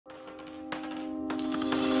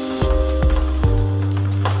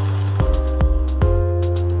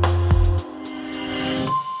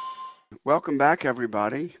Welcome back,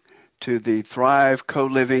 everybody, to the Thrive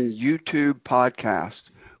Co-Living YouTube podcast.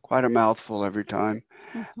 Quite a mouthful every time.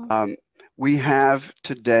 Mhm. Um, we have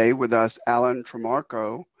today with us Alan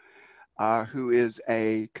Tremarco, who is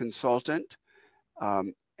a consultant,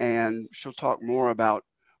 and she'll talk more about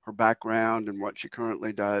her background and what she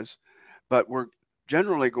currently does. But we're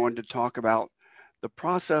generally going to talk about the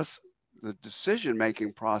process, the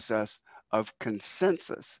decision-making process of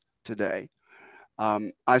consensus today.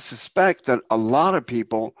 I suspect that a lot of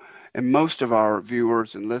people and most of our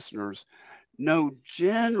viewers and listeners know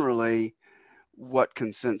generally what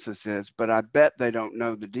consensus is, but I bet they don't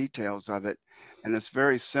know the details of it. And it's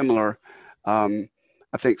very similar. Um,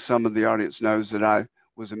 I think some of the audience knows that I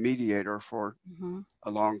was a mediator for Mhm.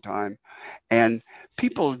 a long time. And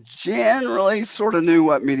people generally sort of knew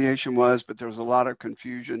what mediation was, but there was a lot of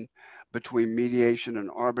confusion between mediation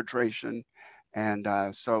and arbitration. And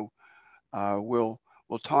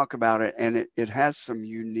we'll talk about it, and it has some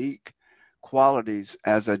unique qualities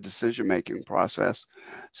as a decision making process.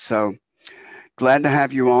 So glad to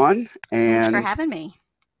have you on, Thanks for having me.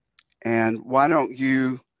 and why don't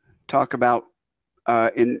you talk about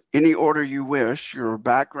in any order you wish your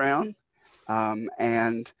background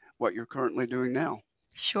and what you're currently doing now.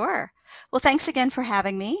 Sure. Well, thanks again for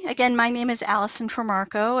having me. Again, my name is Allison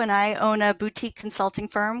Tremarco, and I own a boutique consulting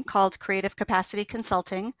firm called Creative Capacity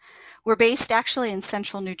Consulting. We're based actually in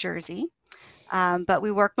central New Jersey, but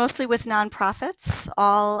we work mostly with nonprofits,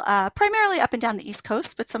 all primarily up and down the East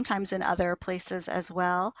Coast, but sometimes in other places as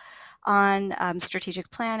well, on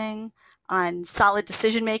strategic planning, on solid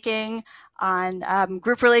decision making, on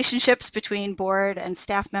group relationships between board and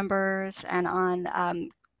staff members, and on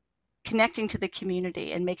connecting to the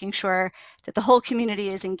community and making sure that the whole community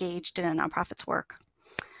is engaged in a nonprofit's work.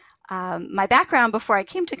 My background before I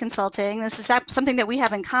came to consulting, this is something that we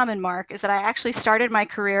have in common, Mark, is that I actually started my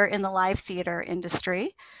career in the live theater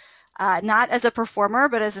industry, not as a performer,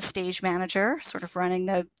 but as a stage manager, sort of running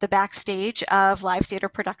the backstage of live theater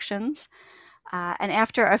productions. And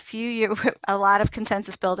after a few years, a lot of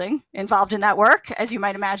consensus building involved in that work, as you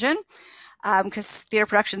might imagine, because theater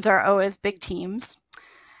productions are always big teams.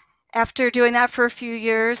 After doing that for a few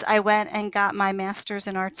years, I went and got my master's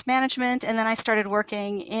in arts management, and then I started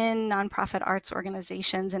working in nonprofit arts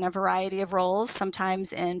organizations in a variety of roles,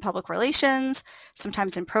 sometimes in public relations,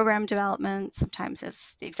 sometimes in program development, sometimes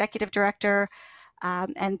as the executive director.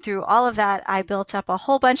 And through all of that, I built up a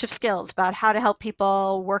whole bunch of skills about how to help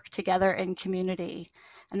people work together in community.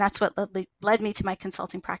 And that's what led me to my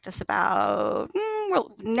consulting practice about,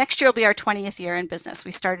 well, next year will be our 20th year in business.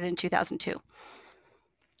 We started in 2002.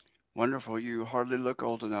 Wonderful. You hardly look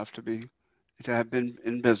old enough to have been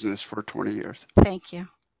in business for 20 years. Thank you.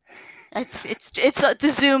 It's the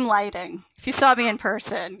Zoom lighting. If you saw me in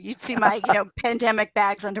person, you'd see my, pandemic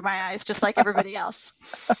bags under my eyes, just like everybody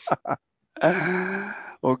else.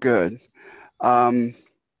 Well, good. Um,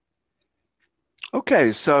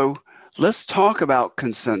 okay, so let's talk about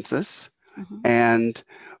consensus. Mhm. And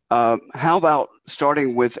how about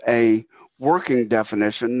starting with a working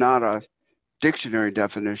definition, not a dictionary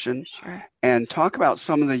definition, Sure. and talk about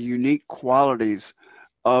some of the unique qualities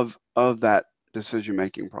of that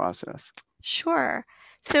decision-making process. Sure.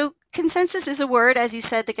 So consensus is a word, as you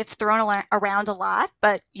said, that gets thrown around a lot,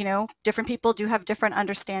 but different people do have different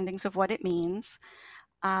understandings of what it means.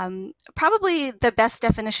 Probably the best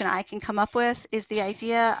definition I can come up with is the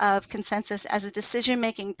idea of consensus as a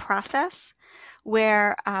decision-making process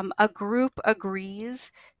where a group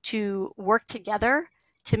agrees to work together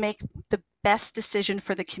to make the best decision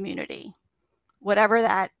for the community, whatever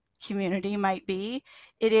that community might be.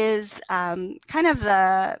 It is kind of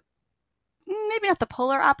the maybe not the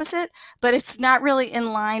polar opposite, but it's not really in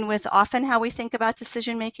line with often how we think about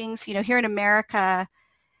decision makings. Here in America,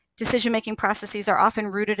 decision-making processes are often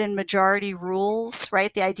rooted in majority rules,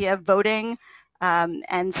 right? The idea of voting.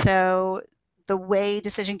 And so the way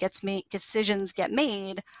decisions get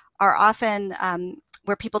made are often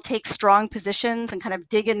where people take strong positions and kind of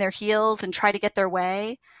dig in their heels and try to get their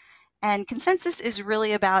way. And consensus is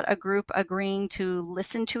really about a group agreeing to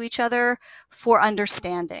listen to each other for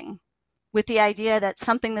understanding, with the idea that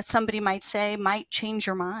something that somebody might say might change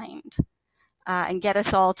your mind and get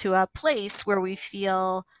us all to a place where we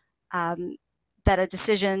feel um, that a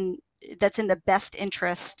decision that's in the best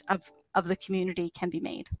interest of the community can be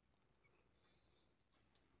made.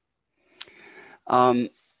 Um,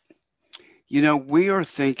 we are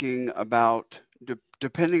thinking about,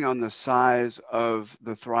 depending on the size of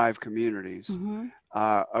the Thrive communities, Mm-hmm.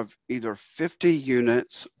 of either 50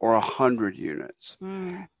 units or 100 units.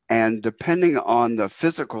 Mm. And depending on the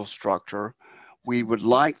physical structure, we would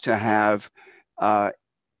like to have uh,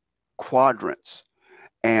 quadrants,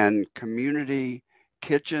 and community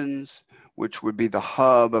kitchens, which would be the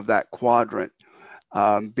hub of that quadrant,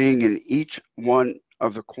 being in each one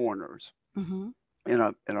of the corners Mm-hmm. in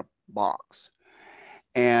a box.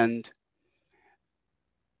 And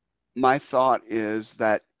my thought is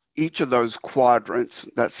that each of those quadrants,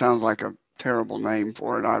 that sounds like a terrible name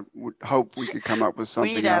for it. I would hope we could come up with We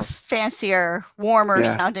need something a else. fancier, warmer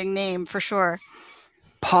Yeah. sounding name for sure.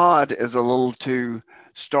 Pod is a little too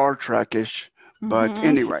Star Trek-ish, but Mm-hmm.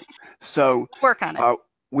 anyway, so Work on it.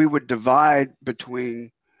 we would divide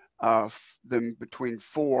between them between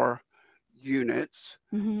 4 units,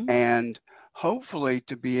 Mm-hmm. and hopefully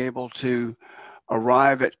to be able to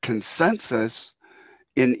arrive at consensus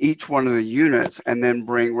in each one of the units, and then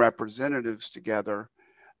bring representatives together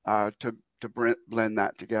to blend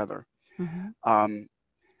that together. Mm-hmm.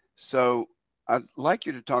 So I'd like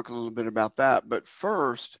you to talk a little bit about that, but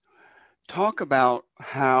first, talk about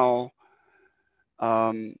how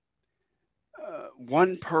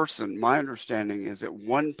one person, my understanding is that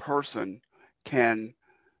one person can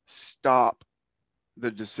stop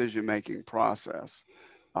the decision-making process.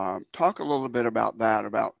 Talk a little bit about that,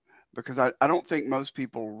 because I don't think most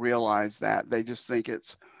people realize that. They just think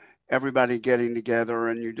it's everybody getting together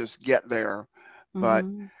and you just get there. But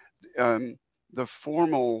Mm-hmm. the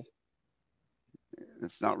formal,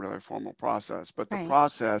 it's not really a formal process, but the Right.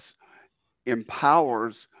 process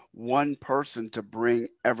empowers one person to bring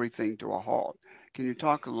everything to a halt. Can you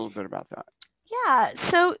talk a little bit about that? Yeah,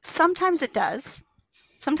 so sometimes it does.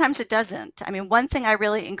 Sometimes it doesn't. I mean, one thing I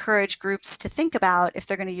really encourage groups to think about if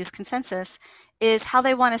they're going to use consensus is how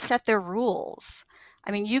they want to set their rules.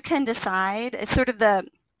 I mean, you can decide, it's sort of the,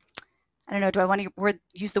 I don't know, do I want to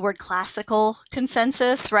use the word classical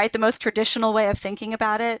consensus, right? The most traditional way of thinking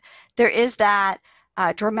about it. There is that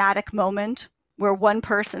dramatic moment where one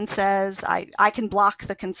person says, I can block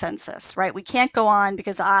the consensus, right? We can't go on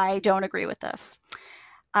because I don't agree with this.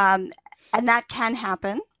 And that can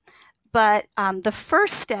happen. But the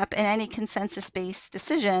first step in any consensus-based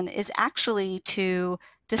decision is actually to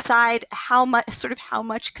decide how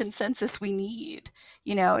much consensus we need.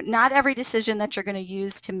 You know, not every decision that you're going to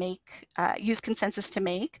use consensus to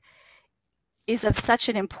make is of such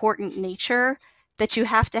an important nature that you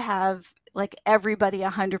have to have like everybody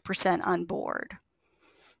 100% on board.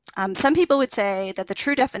 Some people would say that the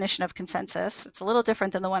true definition of consensus, it's a little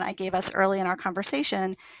different than the one I gave us early in our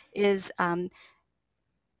conversation, is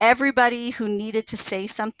everybody who needed to say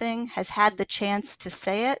something has had the chance to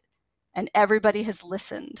say it, and everybody has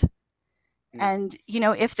listened. And, you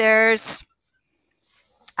know, if there's,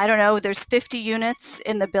 I don't know, there's 50 units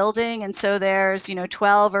in the building, and so there's,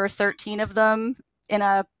 12 or 13 of them in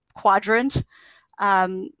a quadrant.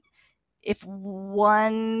 If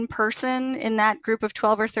one person in that group of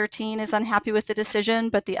 12 or 13 is unhappy with the decision,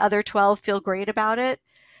 but the other 12 feel great about it,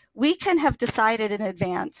 we can have decided in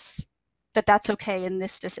advance that that's okay in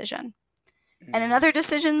this decision. And in other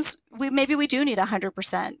decisions, maybe we do need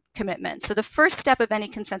 100% commitment. So the first step of any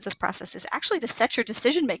consensus process is actually to set your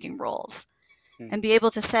decision-making rules and be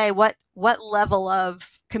able to say what level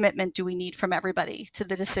of commitment do we need from everybody to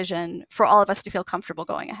the decision for all of us to feel comfortable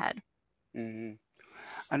going ahead. Mm-hmm.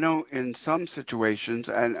 I know in some situations,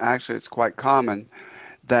 and actually it's quite common,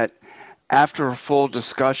 that after a full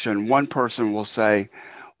discussion, one person will say,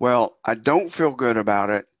 well, I don't feel good about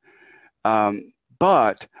it,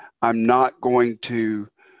 but I'm not going to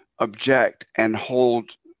object and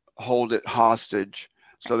hold it hostage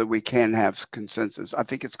so that we can have consensus. I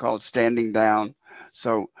think it's called standing down.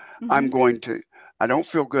 So Mm-hmm. I don't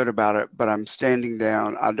feel good about it, but I'm standing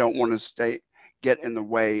down. I don't want to get in the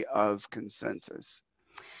way of consensus.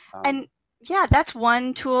 And yeah, that's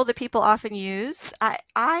one tool that people often use. So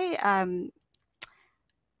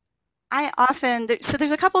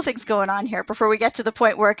there's a couple of things going on here before we get to the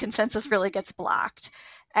point where a consensus really gets blocked.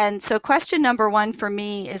 And so question number one for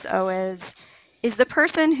me is always, is the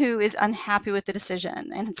person who is unhappy with the decision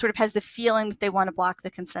and sort of has the feeling that they want to block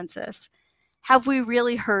the consensus, have we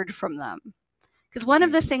really heard from them? Because one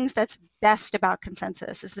of the things that's best about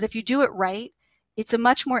consensus is that if you do it right, it's a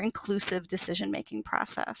much more inclusive decision-making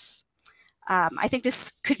process. I think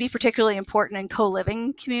this could be particularly important in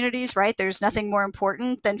co-living communities, right? There's nothing more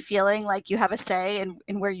important than feeling like you have a say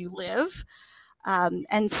in where you live.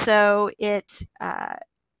 And so if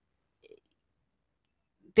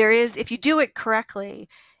you do it correctly,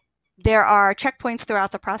 there are checkpoints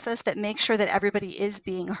throughout the process that make sure that everybody is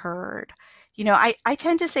being heard. You know, I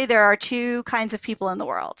tend to say there are two kinds of people in the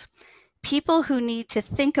world. People who need to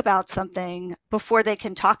think about something before they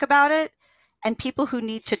can talk about it, and people who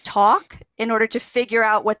need to talk in order to figure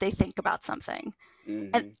out what they think about something.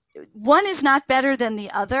 And Mm-hmm. one is not better than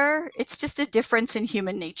the other. It's just a difference in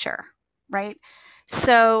human nature, right?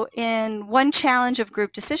 So, in one challenge of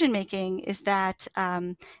group decision making is that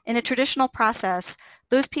in a traditional process,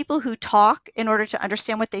 those people who talk in order to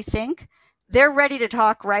understand what they think, they're ready to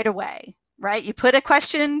talk right away, right? You put a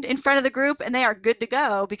question in front of the group and they are good to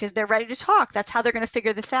go because they're ready to talk. That's how they're going to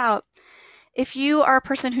figure this out. If you are a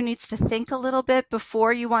person who needs to think a little bit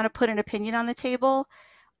before you want to put an opinion on the table,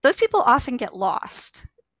 those people often get lost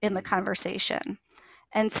in the Mm-hmm. conversation.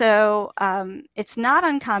 And so it's not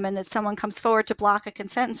uncommon that someone comes forward to block a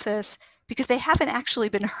consensus because they haven't actually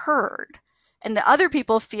been heard. And the other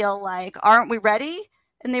people feel like, aren't we ready?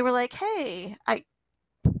 And they were like, hey, I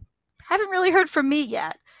haven't really heard from me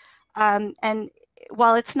yet. And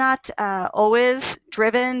while it's not always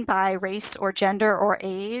driven by race or gender or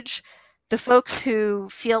age, the folks who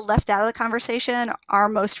feel left out of the conversation are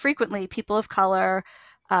most frequently people of color,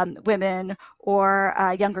 women, or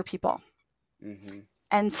younger people. Mm-hmm.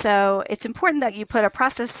 And so it's important that you put a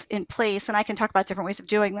process in place, and I can talk about different ways of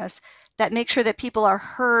doing this, that make sure that people are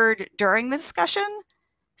heard during the discussion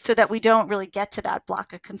so that we don't really get to that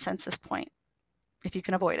block of consensus point if you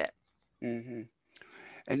can avoid it. Mm-hmm.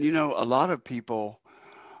 And a lot of people,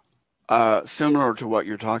 similar to what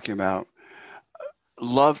you're talking about,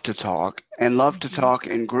 love to talk and love to Mhm. talk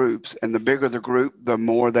in groups. And the bigger the group, the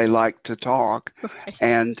more they like to talk. Right.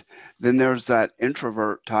 And then there's that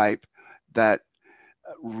introvert type that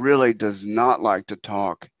really does not like to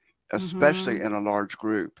talk, especially Hmm. in a large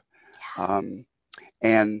group. Um,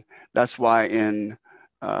 and that's why in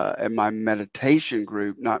my meditation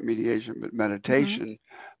group, not mediation, but Hmm. meditation,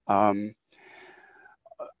 um,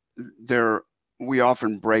 there we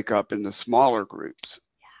often break up into smaller groups,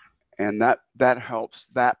 and that helps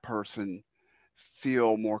that person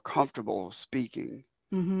feel more comfortable speaking,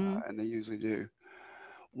 Hmm. and they usually do.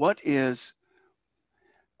 What is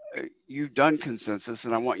You've done consensus,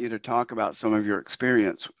 and I want you to talk about some of your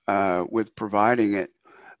experience with providing it.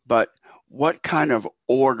 But what kind of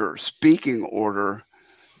order, speaking order,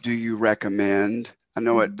 do you recommend? I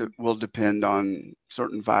know it Hmm. will depend on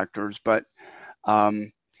certain factors, but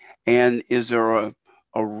um, and is there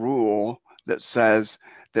a rule that says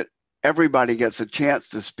that everybody gets a chance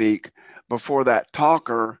to speak before that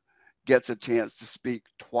talker gets a chance to speak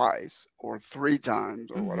twice or three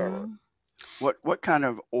times or whatever? Hmm. What kind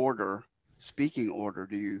of order, speaking order,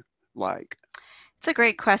 do you like? It's a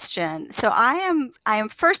great question. So I am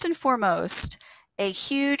first and foremost a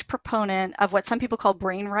huge proponent of what some people call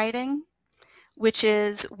brain writing, which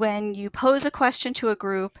is when you pose a question to a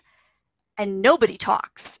group and nobody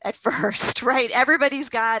talks at first, right? Everybody's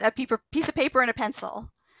got a piece of paper and a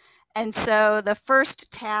pencil. And so the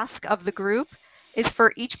first task of the group is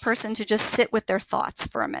for each person to just sit with their thoughts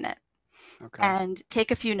for a minute Okay. and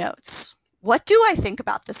take a few notes. What do I think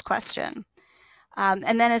about this question?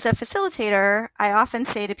 And then as a facilitator, I often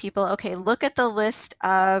say to people, okay, look at the list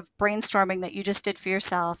of brainstorming that you just did for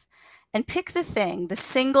yourself and pick the thing, the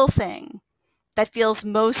single thing that feels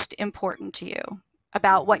most important to you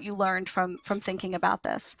about Mm-hmm. what you learned from thinking about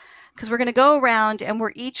this. Because we're going to go around and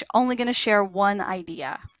we're each only going to share one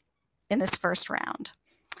idea in this first round.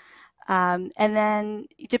 And then,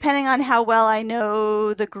 depending on how well I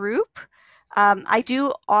know the group, I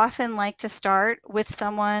do often like to start with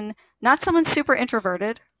someone, not someone super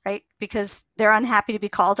introverted, right? Because they're unhappy to be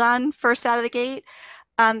called on first out of the gate.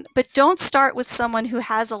 But don't start with someone who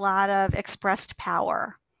has a lot of expressed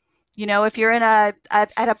power. You know, if you're in at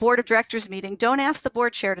a board of directors meeting, don't ask the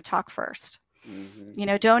board chair to talk first. Mm-hmm. You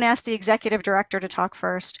know, don't ask the executive director to talk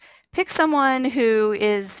first. Pick someone who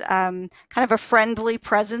is kind of a friendly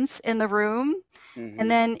presence in the room. And Mm-hmm.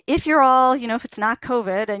 then if you're all, you know, if it's not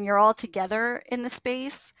COVID and you're all together in the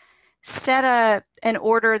space, set an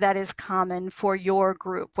order that is common for your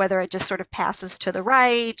group, whether it just sort of passes to the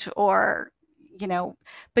right or, you know,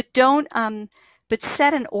 but don't, but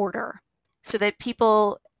set an order so that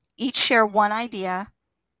people each share one idea,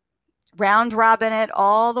 round robin it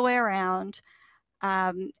all the way around,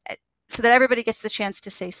 um, so that everybody gets the chance to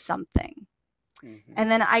say something. Mm-hmm. And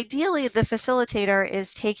then ideally, the facilitator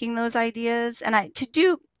is taking those ideas and to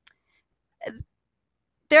do.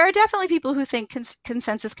 There are definitely people who think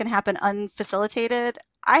consensus can happen unfacilitated.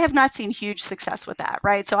 I have not seen huge success with that,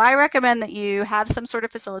 right? So I recommend that you have some sort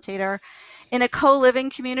of facilitator. In a co-living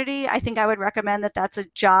community, I think I would recommend that that's a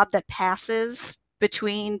job that passes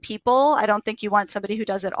between people. I don't think you want somebody who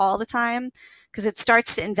does it all the time because it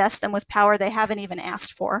starts to invest them with power they haven't even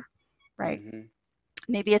asked for, right? Mm-hmm.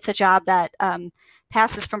 Maybe it's a job that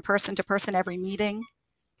passes from person to person every meeting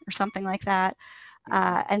or something like that.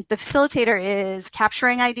 Mm-hmm. And the facilitator is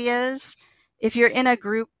capturing ideas. If you're in a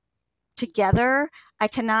group together, I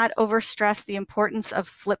cannot overstress the importance of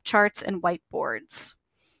flip charts and whiteboards,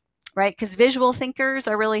 right? Because visual thinkers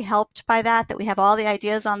are really helped by that we have all the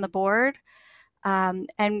ideas on the board.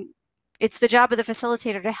 And it's the job of the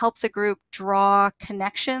facilitator to help the group draw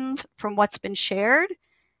connections from what's been shared.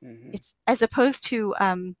 It's as opposed to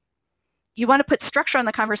you want to put structure on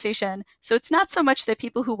the conversation. So it's not so much that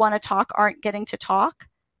people who want to talk aren't getting to talk.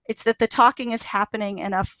 It's that the talking is happening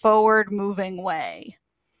in a forward moving way,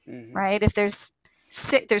 right? If there's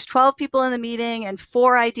 12 people in the meeting and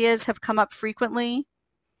 4 ideas have come up frequently,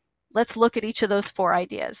 let's look at each of those 4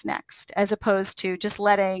 ideas next, as opposed to just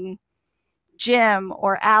letting Jim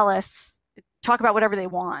or Alice talk about whatever they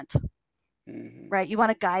want. Right? You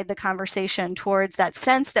want to guide the conversation towards that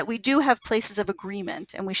sense that we do have places of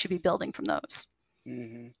agreement and we should be building from those.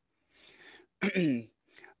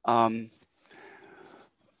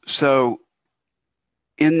 So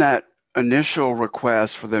in that initial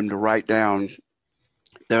request for them to write down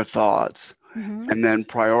their thoughts and then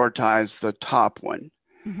prioritize the top one,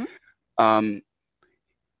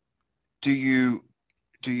 do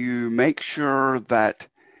you make sure that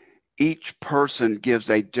each person gives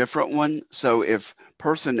a different one? So if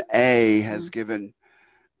person A has given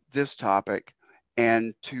this topic,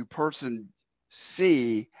 and to person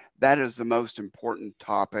C, that is the most important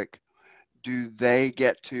topic, do they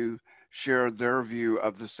get to share their view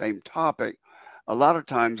of the same topic? A lot of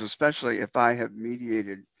times, especially if I have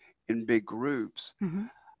mediated in big groups,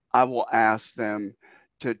 I will ask them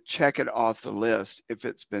to check it off the list if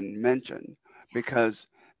it's been mentioned, because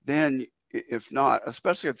then if not,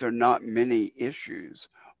 especially if there are not many issues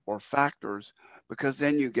or factors, because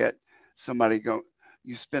then you get somebody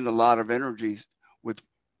you spend a lot of energy with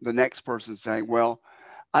the next person saying, well,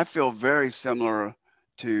 I feel very similar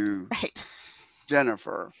to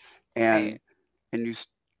Jennifer, and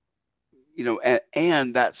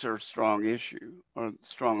and that's their strong issue or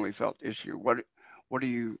strongly felt issue. What do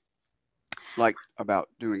you like about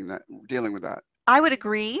dealing with that? I would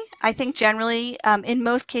agree. I think generally, in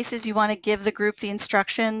most cases, you want to give the group the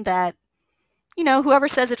instruction that, whoever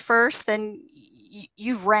says it first, then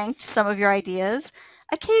you've ranked some of your ideas.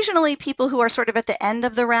 Occasionally, people who are sort of at the end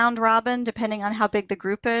of the round robin, depending on how big the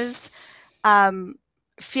group is,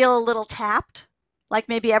 feel a little tapped, like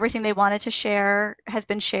maybe everything they wanted to share has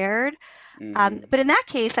been shared. But in that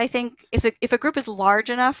case, I think if a group is large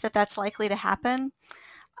enough that that's likely to happen,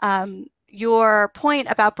 your point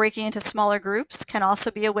about breaking into smaller groups can also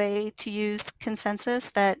be a way to use consensus,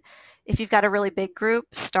 that if you've got a really big group,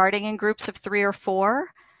 starting in groups of 3 or 4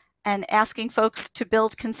 and asking folks to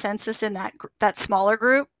build consensus in that smaller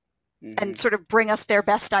group and sort of bring us their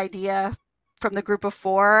best idea from the group of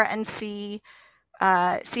 4 and see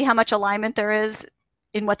how much alignment there is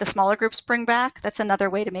in what the smaller groups bring back. That's another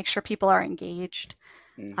way to make sure people are engaged,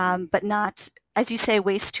 but not, as you say,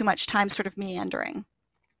 waste too much time sort of meandering.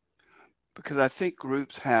 Because I think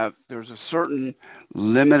there's a certain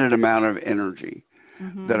limited amount of energy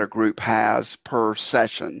that a group has per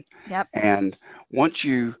session. And once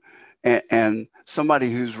and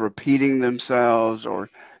somebody who's repeating themselves or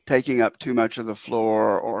taking up too much of the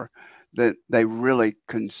floor, or that they really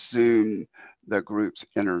consume the group's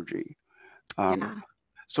energy.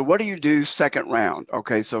 So what do you do second round?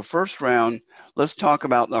 Okay, so first round, let's talk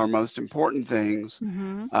about our most important things,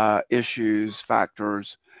 issues,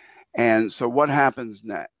 factors. And so what happens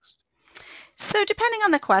next? So depending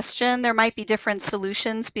on the question, there might be different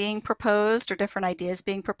solutions being proposed or different ideas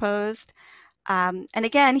being proposed. And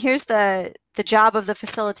again, here's the job of the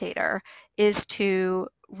facilitator, is to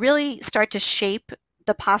really start to shape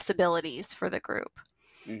the possibilities for the group,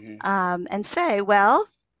 and say, well,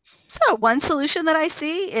 so one solution that I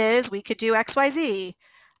see is we could do XYZ,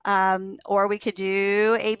 or we could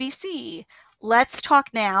do ABC. Let's talk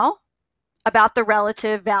now about the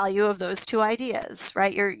relative value of those 2 ideas,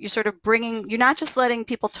 right? You're sort of you're not just letting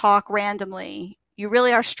people talk randomly. You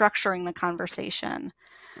really are structuring the conversation.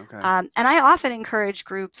 And I often encourage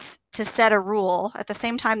groups to set a rule at the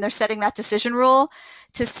same time they're setting that decision rule,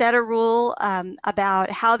 to set a rule about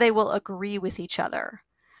how they will agree with each other,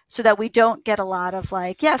 so that we don't get a lot of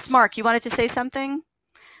like, yes, Mark, you wanted to say something?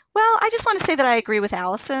 Well, I just want to say that I agree with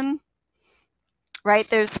Allison. Right?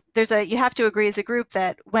 You have to agree as a group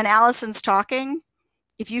that when Allison's talking,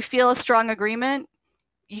 if you feel a strong agreement,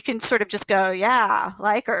 you can sort of just go, yeah,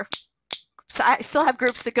 like her. So I still have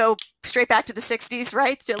groups that go straight back to the 60s,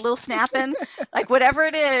 right? To a little snapping, like whatever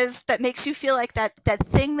it is that makes you feel like that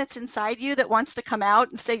thing that's inside you that wants to come out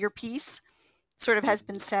and say your piece sort of has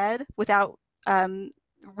been said without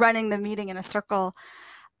running the meeting in a circle.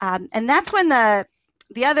 And that's when the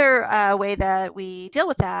other way that we deal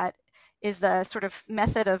with that is the sort of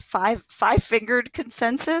method of five-fingered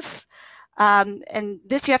consensus. And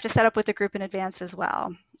this you have to set up with the group in advance as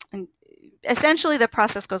well. And essentially the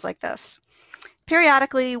process goes like this.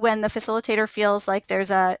 Periodically, when the facilitator feels like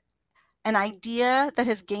there's an idea that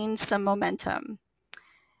has gained some momentum,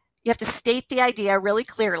 you have to state the idea really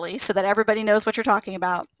clearly so that everybody knows what you're talking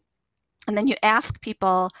about. And then you ask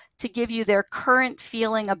people to give you their current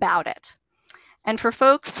feeling about it. And for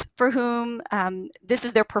folks for whom this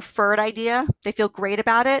is their preferred idea, they feel great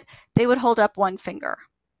about it, they would hold up one finger.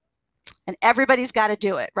 And everybody's got to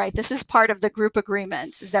do it, right? This is part of the group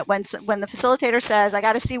agreement, is that when the facilitator says, I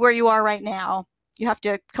got to see where you are right now, you have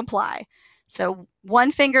to comply. So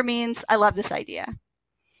one finger means, I love this idea.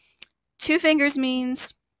 Two fingers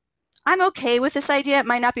means, I'm okay with this idea. It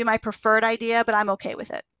might not be my preferred idea, but I'm okay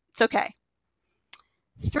with it. It's okay.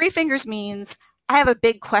 Three fingers means, I have a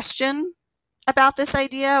big question about this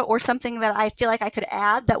idea or something that I feel like I could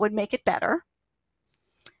add that would make it better.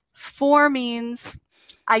 Four means,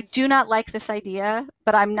 I do not like this idea,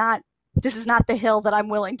 but this is not the hill that I'm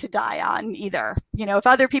willing to die on either. You know, if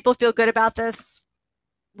other people feel good about this,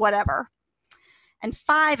 whatever. And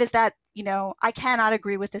five is that, you know, I cannot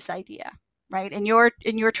agree with this idea, right? In your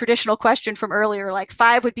traditional question from earlier, like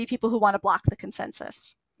five would be people who want to block the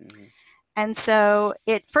consensus. Mm-hmm. And so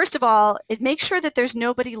first of all, it makes sure that there's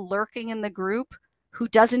nobody lurking in the group who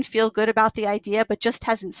doesn't feel good about the idea, but just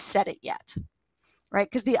hasn't said it yet, right?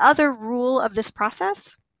 Because the other rule of this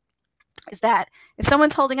process is that if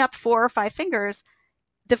someone's holding up 4 or 5 fingers,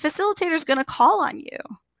 the facilitator is going to call on you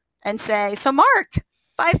and say, so Mark,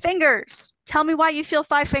 5 fingers, tell me why you feel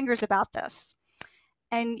 5 fingers about this.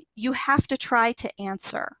 And you have to try to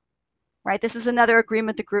answer, right? This is another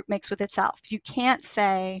agreement the group makes with itself. You can't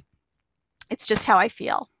say, it's just how I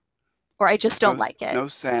feel, or I just don't like it. No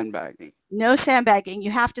sandbagging. No sandbagging.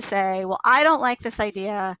 You have to say, well, I don't like this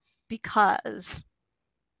idea because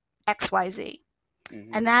X, Y, Z.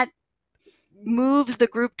 Mm-hmm. And that moves the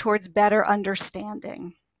group towards better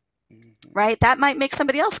understanding, mm-hmm. right? That might make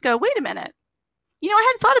somebody else go, wait a minute. You know, I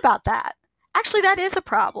hadn't thought about that. Actually, that is a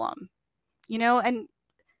problem, you know, and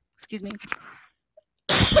excuse me,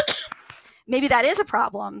 maybe that is a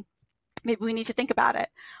problem. Maybe we need to think about it.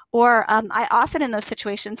 Or I often in those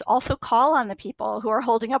situations also call on the people who are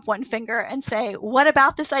holding up one finger and say, what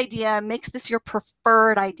about this idea makes this your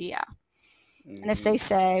preferred idea? Mm-hmm. And if they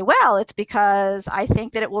say, well, it's because I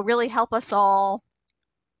think that it will really help us all,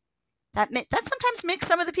 that sometimes makes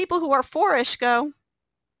some of the people who are for-ish go,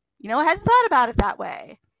 you know, I hadn't thought about it that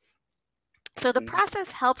way. So the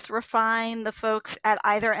process helps refine the folks at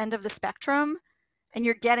either end of the spectrum, and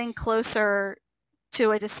you're getting closer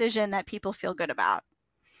to a decision that people feel good about.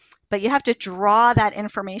 But you have to draw that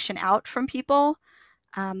information out from people.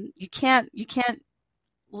 You can't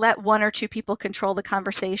let 1 or 2 people control the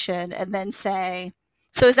conversation and then say,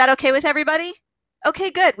 so is that okay with everybody?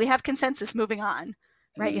 Okay, good. We have consensus, moving on,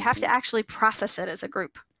 right? Mm-hmm. You have to actually process it as a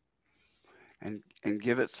group. And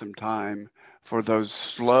give it some time for those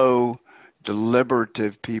slow,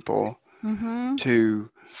 deliberative people mm-hmm. to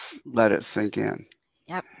let it sink in.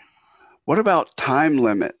 Yep. What about time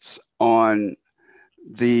limits on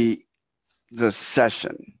the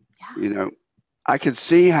session? Yeah. You know, I could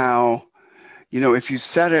see how, you know, if you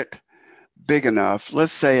set it big enough,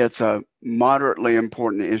 let's say it's a moderately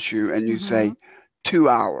important issue and you mm-hmm. say 2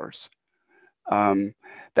 hours,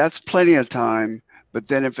 that's plenty of time. But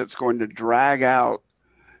then if it's going to drag out,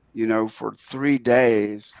 you know, for 3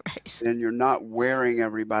 days, right. then you're not wearing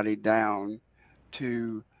everybody down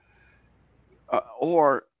to,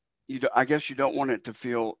 or I guess you don't want it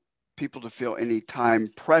to people to feel any time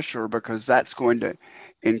pressure, because that's going to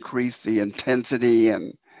increase the intensity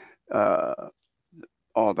and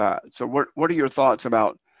all that. So what are your thoughts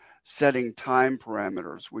about setting time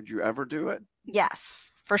parameters? Would you ever do it?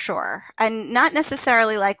 Yes, for sure. And not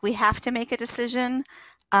necessarily like we have to make a decision,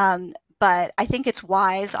 but I think it's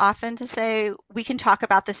wise often to say we can talk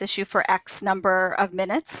about this issue for X number of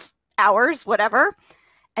minutes, hours, whatever.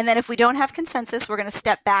 And then if we don't have consensus, we're going to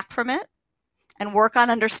step back from it and work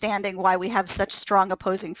on understanding why we have such strong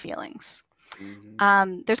opposing feelings.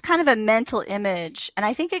 Mm-hmm. There's kind of a mental image, and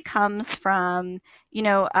I think it comes from, you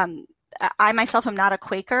know, I myself am not a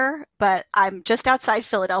Quaker, but I'm just outside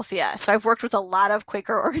Philadelphia. So I've worked with a lot of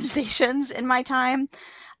Quaker organizations in my time.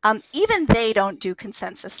 Even they don't do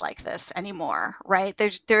consensus like this anymore, right?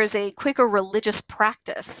 There is a Quaker religious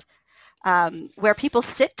practice where people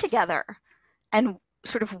sit together and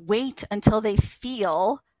sort of wait until they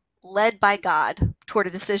feel led by God toward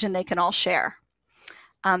a decision they can all share.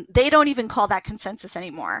 They don't even call that consensus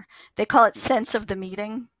anymore. They call it sense of the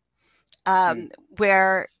meeting,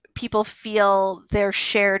 where people feel their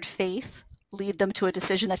shared faith lead them to a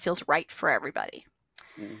decision that feels right for everybody.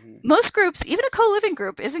 Hmm. Most groups, even a co-living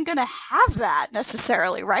group, isn't going to have that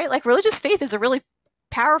necessarily, right? Like religious faith is a really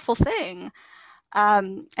powerful thing.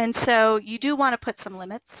 And so you do want to put some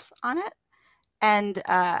limits on it. And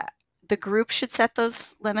the group should set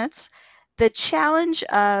those limits. The challenge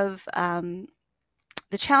of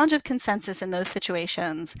consensus in those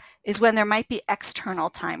situations is when there might be external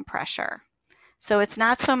time pressure. So it's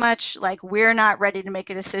not so much like we're not ready to make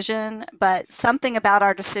a decision, but something about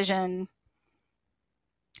our decision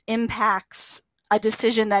impacts a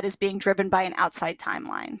decision that is being driven by an outside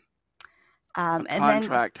timeline. A And then,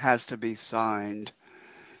 contract has to be signed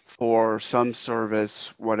for some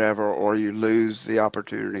service, whatever, or you lose the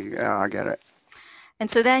opportunity. Yeah, I get it. and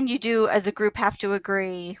so then you do, as a group, have to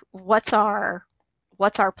agree what's our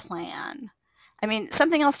plan. I mean,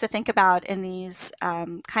 something else to think about in these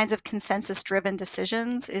kinds of consensus-driven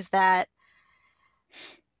decisions is that,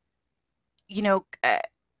 you know,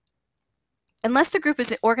 unless the group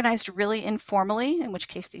is organized really informally, in which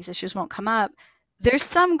case these issues won't come up, there's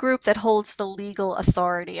some group that holds the legal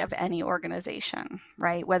authority of any organization,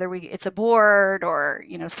 right? Whether it's a board or,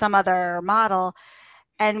 some other model.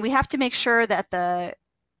 And we have to make sure that the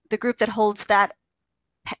group that holds that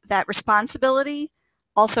responsibility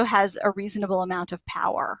also has a reasonable amount of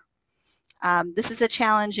power. This is a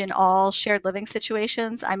challenge in all shared living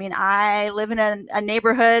situations. I mean, I live in a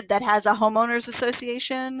neighborhood that has a homeowners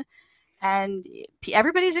association, and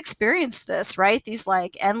everybody's experienced this, right? These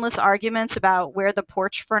like endless arguments about where the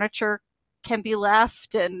porch furniture can be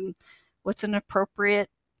left and what's an appropriate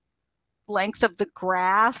length of the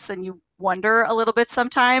grass. And you wonder a little bit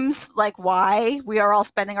sometimes, like, why we are all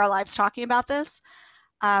spending our lives talking about this.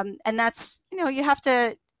 And that's, you have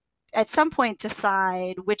to at some point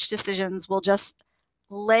decide which decisions will just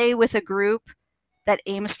lay with a group that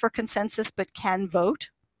aims for consensus but can vote,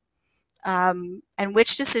 and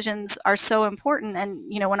which decisions are so important. And,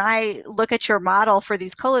 when I look at your model for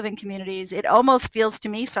these co-living communities, it almost feels to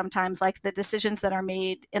me sometimes like the decisions that are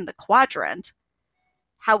made in the quadrant,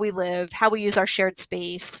 how we live, how we use our shared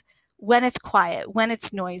space, when it's quiet, when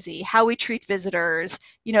it's noisy, how we treat visitors,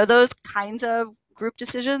 those kinds of group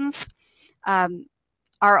decisions um,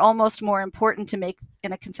 are almost more important to make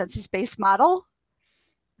in a consensus-based model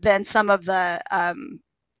than some of the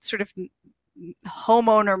sort of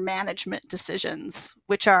homeowner management decisions,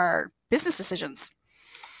 which are business decisions.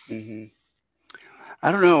 Hmm.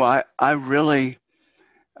 I don't know. I really,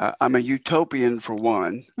 I'm a utopian for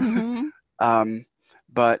one, Mm-hmm.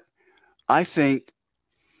 but I think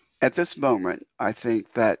at this moment, I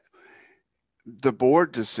think that the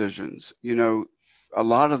board decisions, a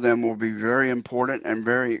lot of them will be very important and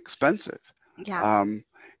very expensive. Yeah. Um,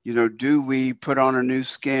 do we put on a new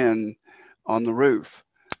skin on the roof?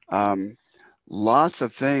 Um, Lots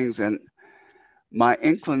of things. And my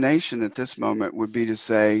inclination at this moment would be to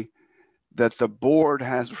say that the board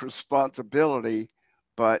has responsibility,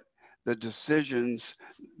 but the decisions,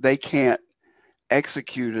 they can't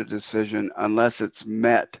execute a decision unless it's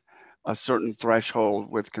met a certain threshold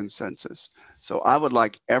with consensus. So I would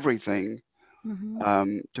like everything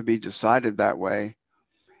Mm-hmm. to be decided that way.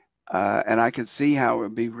 And I can see how it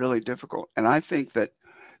would be really difficult. And I think that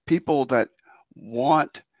people that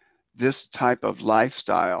want this type of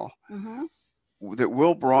lifestyle, Mm-hmm. that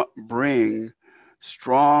will bring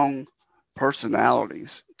strong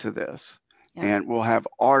personalities to this. Yep. And we'll have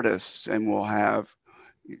artists and we'll have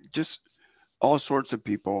just all sorts of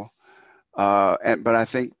people. But I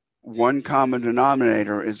think one common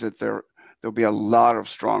denominator is that there'll be a lot of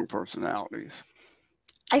strong personalities.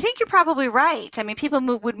 I think you're probably right. I mean, people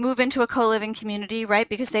would move into a co-living community, right?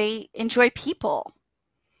 Because they enjoy people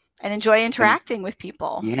and enjoy And interacting with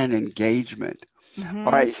people. yeah, and engagement. All Mm-hmm.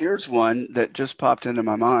 right, here's one that just popped into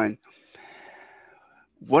my mind.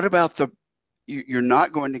 What about you're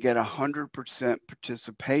not going to get 100%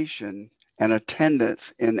 participation and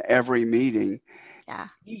attendance in every meeting, Yeah.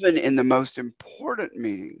 even in the most important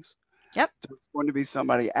meetings. Yep. There's going to be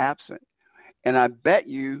somebody absent. And I bet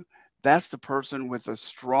you that's the person with the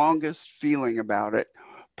strongest feeling about it,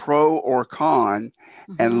 pro or con,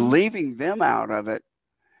 and Mm-hmm. leaving them out of it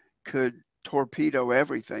could torpedo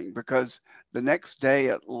everything because the next day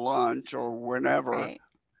at lunch or whenever Right.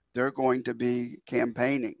 they're going to be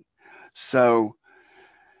campaigning. So,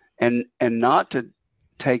 and not to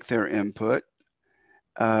take their input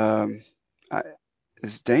um,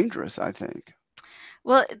 is dangerous, I think.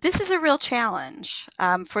 Well, this is a real challenge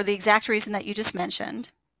for the exact reason that you just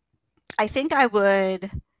mentioned. I think I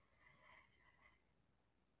would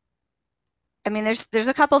I mean, there's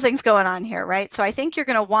a couple things going on here, right? So I think you're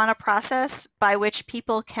going to want a process by which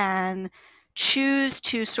people can choose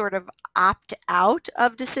to sort of opt out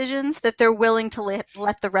of decisions that they're willing to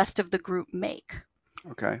let the rest of the group make,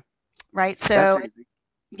 Okay, right? that's So easy.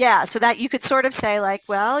 yeah, so that you could sort of say like,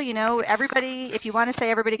 well, everybody, if you want to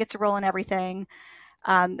say everybody gets a role in everything,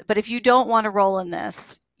 but if you don't want to roll in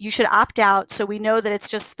this, you should opt out so we know that it's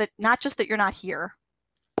just that not just that you're not here,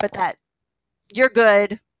 but that you're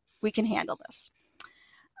good, we can handle this.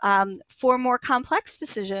 For more complex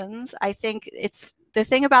decisions, I think it's the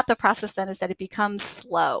thing about the process then is that it becomes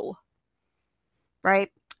slow, right?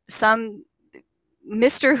 Some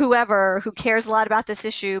Mr. Whoever who cares a lot about this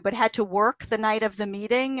issue but had to work the night of the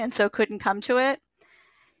meeting and so couldn't come to it,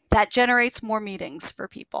 that generates more meetings for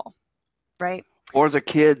people, right? Or the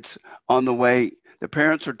kids on the way, the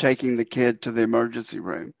parents are taking the kid to the emergency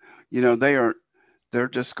room. They're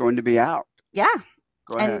just going to be out. Yeah.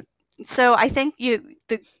 Go And ahead. so I think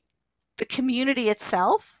the community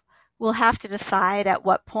itself will have to decide at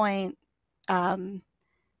what point um,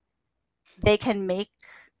 they can make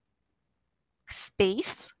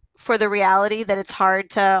space for the reality that it's hard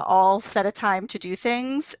to all set a time to do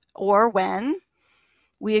things, or when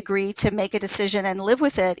we agree to make a decision and live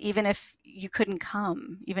with it, even if you couldn't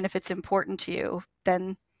come, even if it's important to you,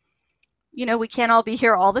 then, we can't all be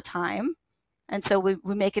here all the time. And so we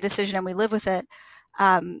make a decision and we live with it.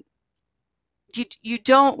 Um, you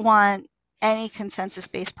don't want any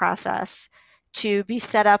consensus-based process to be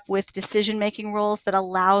set up with decision-making rules that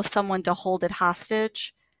allow someone to hold it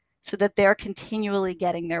hostage so that they're continually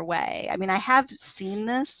getting their way. I mean, I have seen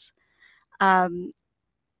this. Um,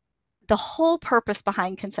 the whole purpose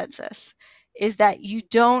behind consensus is that you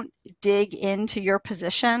don't dig into your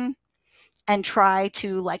position and try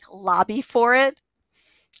to like lobby for it.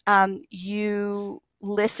 You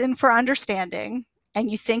listen for understanding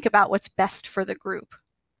and you think about what's best for the group.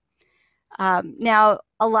 Now,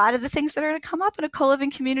 a lot of the things that are going to come up in a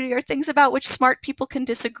co-living community are things about which smart people can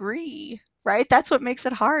disagree, right? That's what makes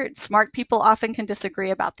it hard. Smart people often can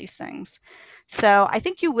disagree about these things. So I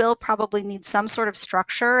think you will probably need some sort of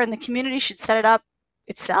structure, and the community should set it up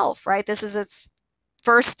itself, right? This is its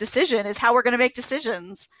first decision, is how we're going to make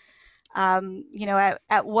decisions.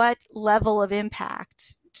 At what level of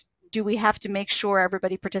impact do we have to make sure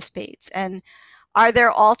everybody participates? And are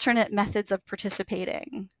there alternate methods of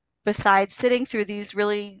participating besides sitting through these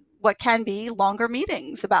really what can be longer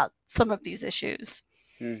meetings about some of these issues?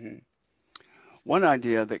 Hmm. One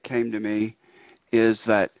idea that came to me is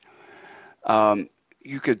that um,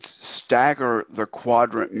 you could stagger the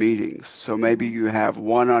quadrant meetings. So maybe Mm-hmm. you have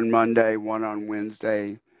one on Monday, one on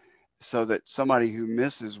Wednesday, so that somebody who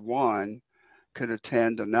misses one could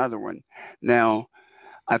attend another one. Now,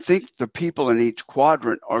 I think the people in each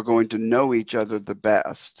quadrant are going to know each other the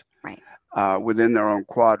best Right. within their own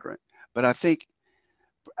quadrant. But I think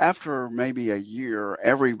after maybe a year,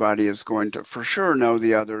 everybody is going to for sure know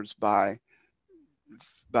the others by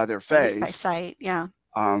their At least by face. sight. Yeah.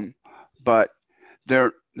 Um, but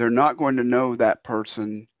they're not going to know that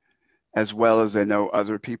person as well as they know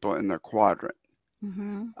other people in their quadrant.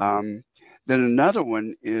 Mm-hmm. Um, then another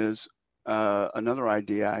one is another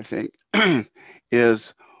idea I think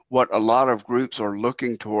is what a lot of groups are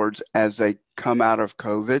looking towards as they come out of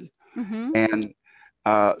COVID. Mm-hmm. And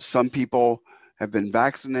some people have been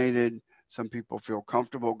vaccinated. Some people feel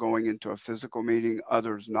comfortable going into a physical meeting,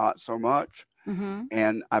 others not so much. Mm-hmm.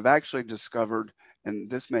 And I've actually discovered, and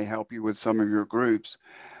this may help you with some of your groups,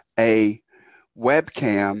 a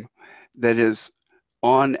webcam that is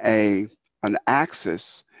on an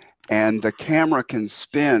axis, and the camera can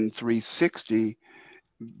spin 360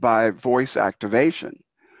 by voice activation.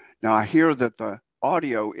 Now, I hear that the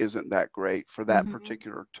audio isn't that great for that Mm-hmm.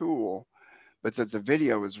 particular tool, but that the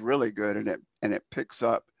video is really good, and it picks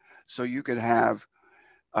up. So you could have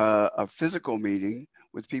a physical meeting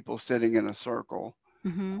with people sitting in a circle,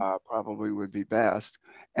 Mm-hmm. probably would be best.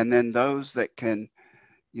 And then those that can,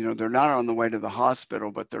 they're not on the way to the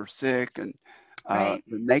hospital, but they're sick, and Right.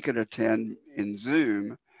 then they could attend in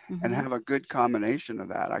Zoom and Mm-hmm. have a good combination of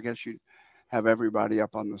that. I guess you'd have everybody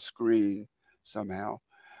up on the screen somehow.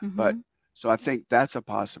 But Mm-hmm. so I think that's a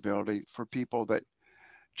possibility for people that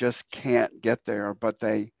just can't get there, but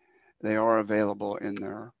they are available in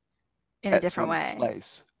there In a at different some way.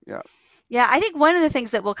 place. Yeah. Yeah, I think one of the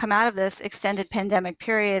things that will come out of this extended pandemic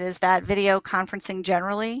period is that video conferencing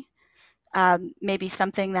generally may be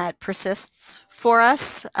something that persists for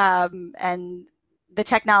us, and the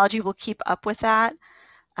technology will keep up with that.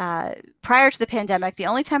 Prior to the pandemic, the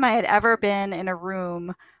only time I had ever been in a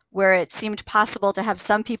room where it seemed possible to have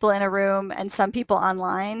some people in a room and some people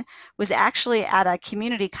online, was actually at a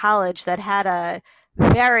community college that had a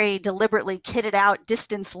very deliberately kitted out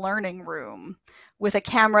distance learning room with a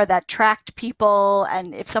camera that tracked people.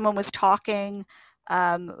 And if someone was talking,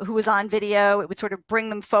 who was on video, it would sort of bring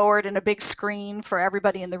them forward in a big screen for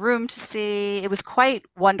everybody in the room to see. It was quite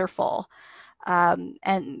wonderful.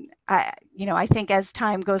 And I think as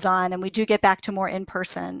time goes on and we do get back to more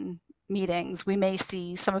in-person meetings, we may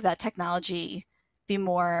see some of that technology be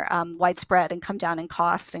more widespread and come down in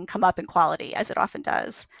cost and come up in quality as it often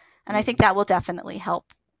does. And I think that will definitely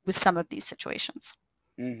help with some of these situations.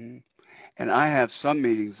 Mm-hmm. And I have some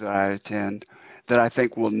meetings that I attend that I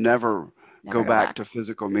think will never go back to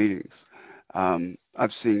physical meetings.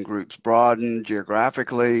 I've seen groups broaden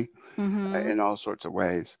geographically in all sorts of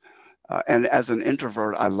ways. And as an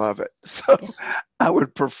introvert, I love it. So I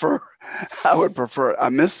would prefer, I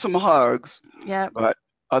miss some hugs, but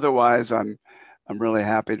otherwise I'm really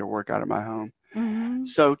happy to work out of my home.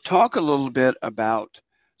 So talk a little bit about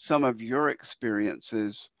some of your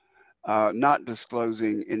experiences, not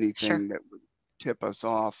disclosing anything that would tip us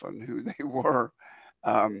off on who they were.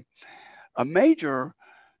 A major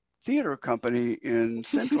theater company in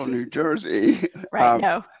central New Jersey.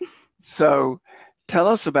 No. So tell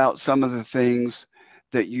us about some of the things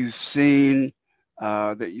that you've seen,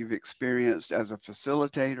 that you've experienced as a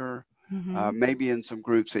facilitator, maybe in some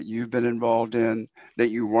groups that you've been involved in that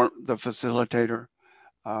you weren't the facilitator.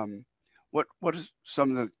 What is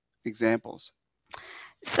some of the examples?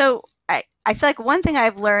 So I feel like one thing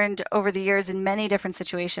I've learned over the years in many different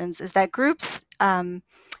situations is that groups,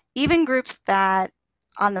 even groups that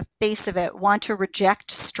on the face of it want to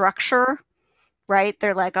reject structure, right?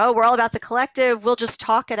 They're like, oh, we're all about the collective, we'll just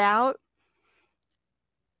talk it out.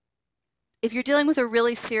 If you're dealing with a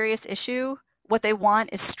really serious issue, what they want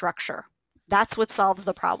is structure. That's what solves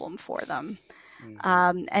the problem for them.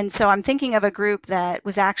 And so I'm thinking of a group that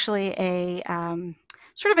was actually a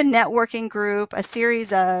sort of a networking group, a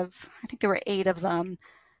series of, I think there were 8 of them,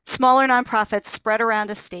 smaller nonprofits spread around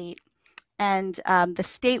a state. And the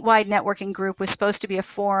statewide networking group was supposed to be a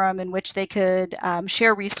forum in which they could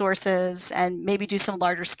share resources and maybe do some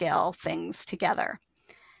larger scale things together.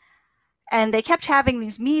 And they kept having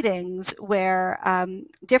these meetings where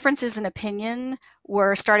differences in opinion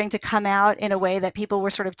were starting to come out in a way that people were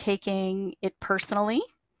sort of taking it personally,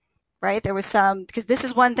 right? There was some, because this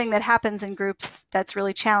is one thing that happens in groups that's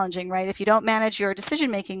really challenging, right? If you don't manage your decision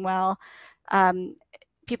making well,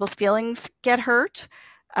 people's feelings get hurt.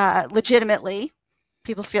 Legitimately,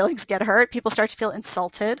 people's feelings get hurt. People start to feel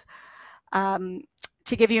insulted.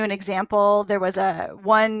 To give you an example, there was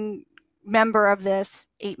one member of this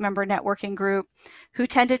 8-member networking group who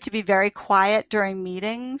tended to be very quiet during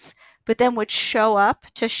meetings, but then would show up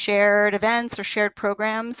to shared events or shared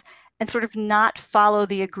programs and sort of not follow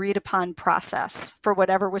the agreed upon process for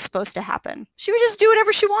whatever was supposed to happen. She would just do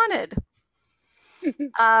whatever she wanted.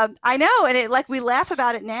 I know, and we laugh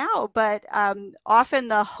about it now, but often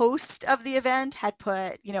the host of the event had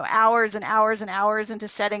put, hours and hours and hours into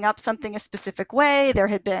setting up something a specific way. There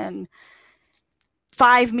had been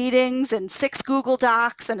 5 meetings and 6 Google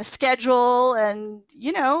Docs and a schedule, and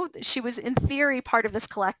she was in theory part of this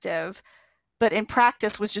collective, but in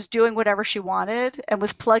practice was just doing whatever she wanted and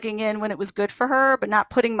was plugging in when it was good for her, but not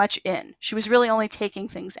putting much in. She was really only taking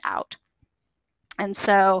things out. And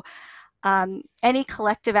so any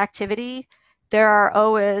collective activity, there are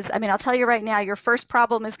always, I'll tell you right now, your first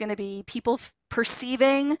problem is going to be people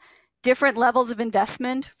perceiving different levels of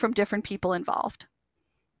investment from different people involved,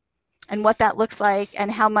 and what that looks like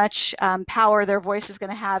and how much power their voice is going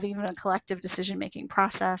to have even in a collective decision-making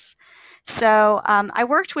process. So I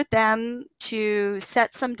worked with them to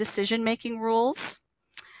set some decision-making rules.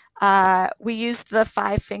 We used the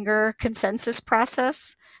 5-finger consensus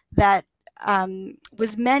process that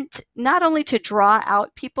was meant not only to draw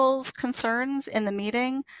out people's concerns in the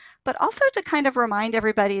meeting, but also to kind of remind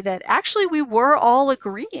everybody that actually we were all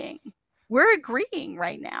agreeing. We're agreeing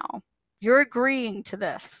right now. You're agreeing to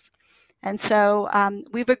this. And so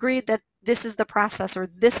we've agreed that this is the process, or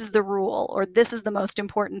this is the rule, or this is the most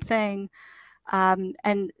important thing.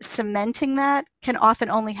 And cementing that can often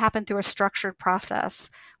only happen through a structured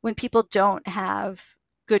process when people don't have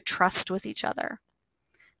good trust with each other.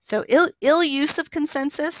 So ill use of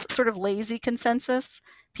consensus, sort of lazy consensus,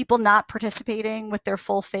 people not participating with their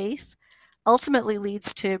full faith, ultimately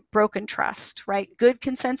leads to broken trust, right? Good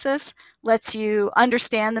consensus lets you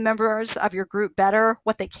understand the members of your group better,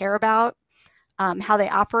 what they care about, how they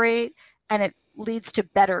operate, and it leads to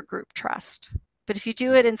better group trust. But if you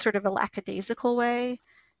do it in sort of a lackadaisical way,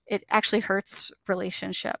 it actually hurts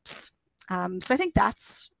relationships. So I think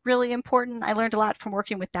that's really important. I learned a lot from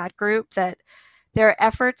working with that group, that their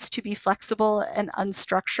efforts to be flexible and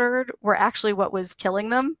unstructured were actually what was killing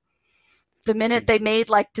them. The minute they made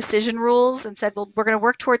like decision rules and said, well, we're going to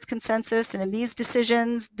work towards consensus, and in these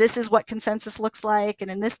decisions, this is what consensus looks like, and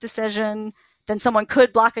in this decision, then someone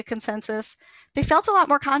could block a consensus, they felt a lot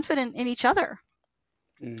more confident in each other.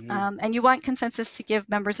 And you want consensus to give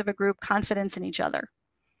members of a group confidence in each other,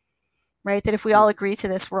 right? That if we all agree to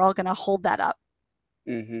this, we're all going to hold that up,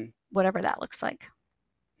 whatever that looks like.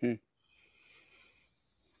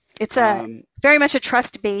 It's a very much a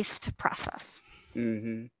trust-based process.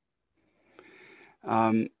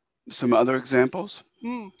 Some other examples?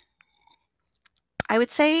 I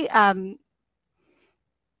would say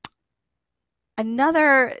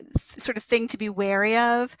another sort of thing to be wary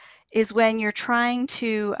of is when you're trying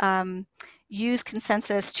to use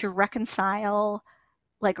consensus to reconcile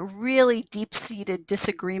like really deep-seated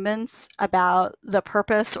disagreements about the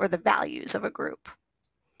purpose or the values of a group.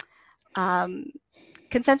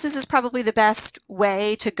 Consensus is probably the best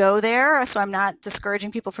way to go there, so I'm not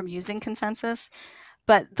discouraging people from using consensus,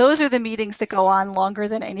 but those are the meetings that go on longer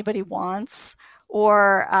than anybody wants,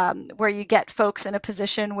 or where you get folks in a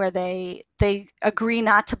position where they agree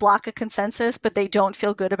not to block a consensus, but they don't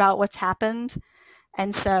feel good about what's happened.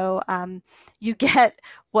 And so you get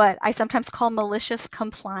what I sometimes call malicious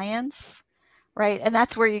compliance, right? And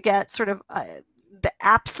that's where you get sort of the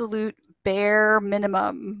absolute bare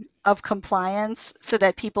minimum of compliance so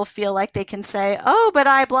that people feel like they can say, oh, but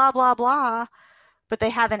I blah, blah, blah, but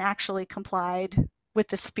they haven't actually complied with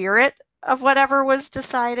the spirit of whatever was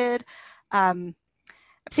decided. I'm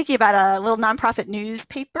thinking about a little nonprofit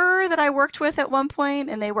newspaper that I worked with at one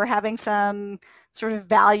point, and they were having some sort of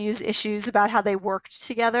values issues about how they worked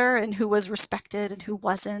together and who was respected and who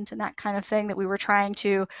wasn't, and that kind of thing that we were trying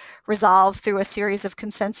to resolve through a series of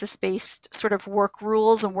consensus-based sort of work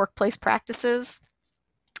rules and workplace practices.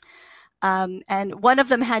 And one of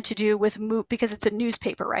them had to do with because it's a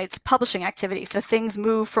newspaper, right? It's a publishing activity, so things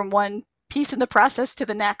move from one piece in the process to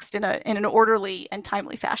the next in an orderly and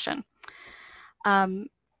timely fashion. And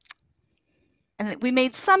we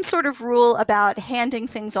made some sort of rule about handing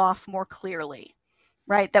things off more clearly,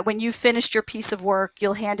 right? That when you've finished your piece of work,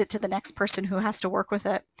 you'll hand it to the next person who has to work with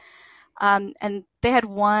it. And they had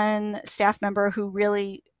one staff member who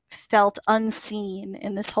really felt unseen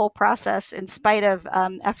in this whole process in spite of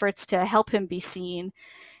efforts to help him be seen.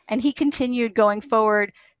 And he continued going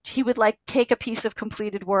forward. He would like take a piece of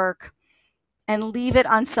completed work and leave it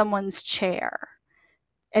on someone's chair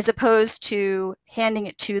as opposed to handing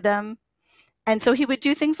it to them. And so he would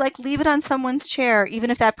do things like leave it on someone's chair,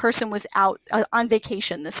 even if that person was out on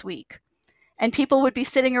vacation this week. And people would be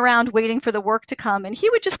sitting around waiting for the work to come, and he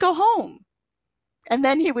would just go home. And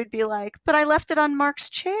then he would be like, but I left it on Mark's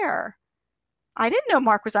chair. I didn't know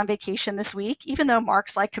Mark was on vacation this week, even though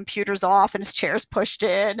Mark's like computer's off and his chair's pushed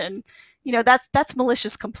in. And, you know, that's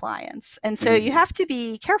malicious compliance. And so you have to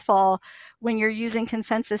be careful when you're using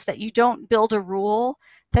consensus that you don't build a rule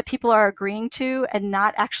that people are agreeing to and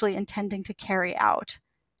not actually intending to carry out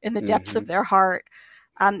in the depths of their heart.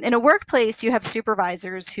 In a workplace, you have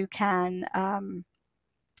supervisors who can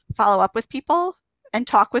follow up with people and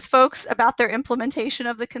talk with folks about their implementation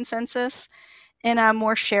of the consensus. In a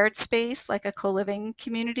more shared space, like a co-living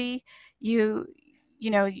community, you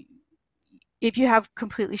know, if you have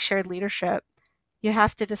completely shared leadership, you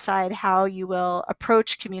have to decide how you will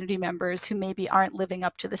approach community members who maybe aren't living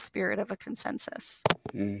up to the spirit of a consensus,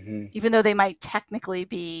 even though they might technically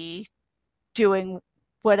be doing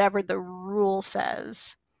whatever the rule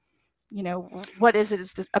says. You know, what is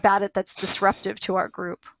it about it that's disruptive to our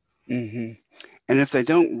group? And if they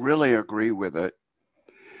don't really agree with it,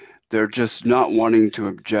 they're just not wanting to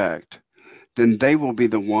object, then they will be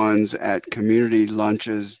the ones at community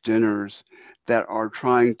lunches, dinners that are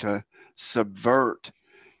trying to subvert,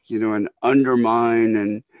 you know, and undermine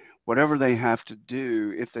and whatever they have to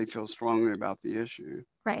do if they feel strongly about the issue.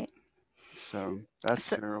 Right. So that's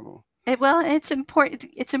terrible. Well, it's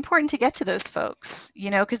important to get to those folks, you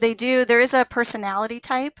know, because there is a personality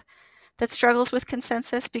type that struggles with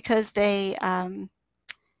consensus because they,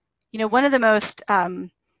 you know, one of the most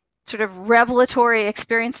sort of revelatory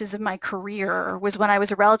experiences of my career was when I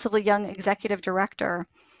was a relatively young executive director.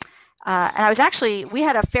 And we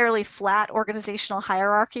had a fairly flat organizational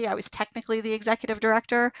hierarchy. I was technically the executive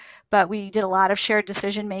director, but we did a lot of shared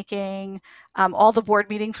decision making. All the board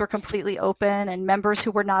meetings were completely open, and members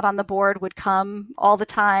who were not on the board would come all the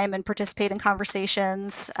time and participate in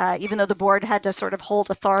conversations, even though the board had to sort of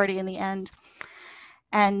hold authority in the end.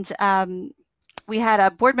 And we had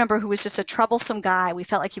a board member who was just a troublesome guy. We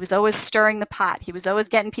felt like he was always stirring the pot. He was always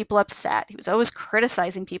getting people upset. He was always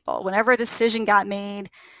criticizing people. Whenever a decision got made,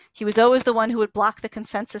 he was always the one who would block the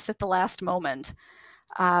consensus at the last moment.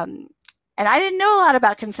 Um, and I didn't know a lot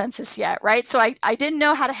about consensus yet, right? So I didn't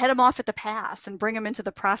know how to head him off at the pass and bring him into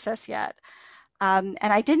the process yet. And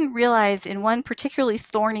I didn't realize in one particularly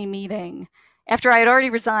thorny meeting, after I had already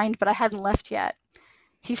resigned, but I hadn't left yet,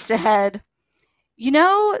 he said,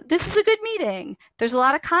 this is a good meeting. There's a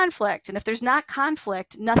lot of conflict. And if there's not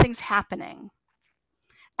conflict, nothing's happening.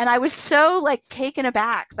 And I was so like taken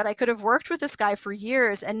aback that I could have worked with this guy for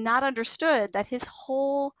years and not understood that his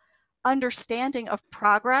whole understanding of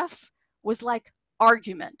progress was like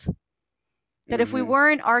argument. That if we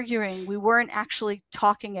weren't arguing, we weren't actually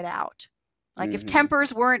talking it out. Like if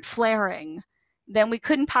tempers weren't flaring, then we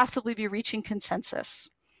couldn't possibly be reaching consensus.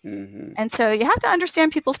 And so you have to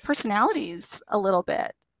understand people's personalities a little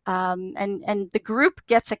bit. And the group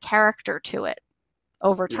gets a character to it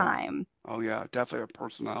over time. Oh yeah, definitely a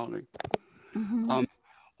personality.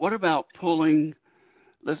 What about pulling,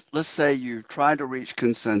 let's say you try to reach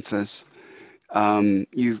consensus,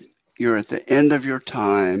 you're at the end of your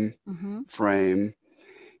time frame,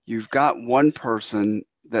 you've got one person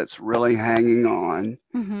that's really hanging on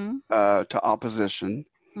to opposition.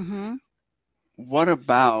 What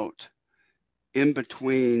about in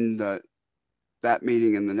between that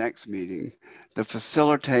meeting and the next meeting, the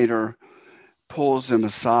facilitator pulls them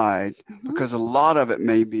aside because a lot of it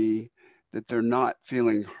may be that they're not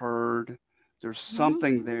feeling heard. There's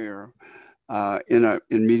something there. In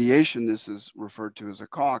mediation, this is referred to as a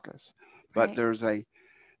caucus, but there's a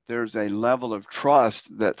level of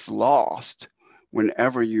trust that's lost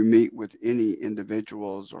whenever you meet with any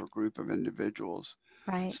individuals or group of individuals.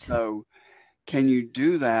 Right. So can you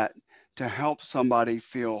do that to help somebody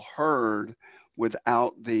feel heard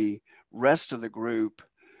without the rest of the group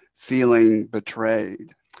feeling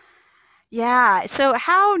betrayed? Yeah. So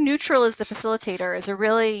how neutral is the facilitator is a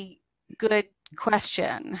really good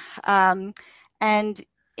question. And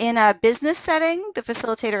in a business setting, the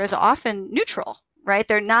facilitator is often neutral, right?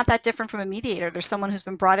 They're not that different from a mediator. There's someone who's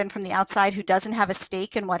been brought in from the outside who doesn't have a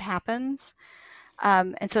stake in what happens.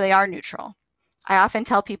 And so they are neutral. I often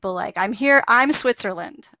tell people like, I'm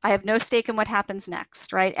Switzerland. I have no stake in what happens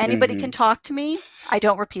next, right? Anybody can talk to me. I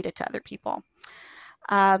don't repeat it to other people.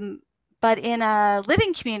 But in a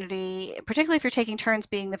living community, particularly if you're taking turns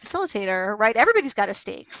being the facilitator, right, everybody's got a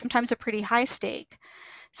stake, sometimes a pretty high stake.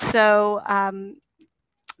 So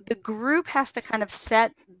the group has to kind of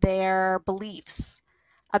set their beliefs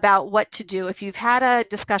about what to do. If you've had a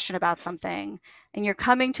discussion about something and you're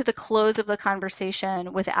coming to the close of the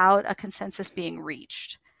conversation without a consensus being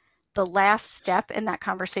reached, the last step in that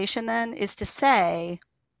conversation then is to say,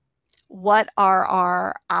 what are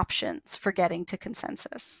our options for getting to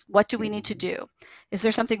consensus? What do we need to do? Is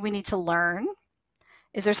there something we need to learn?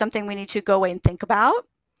 Is there something we need to go away and think about?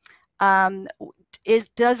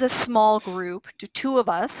 Does a small group, do two of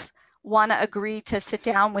us, want to agree to sit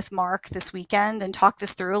down with Mark this weekend and talk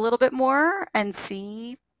this through a little bit more and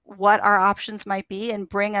see what our options might be and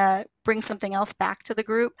bring something else back to the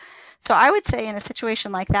group? So I would say in a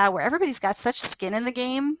situation like that where everybody's got such skin in the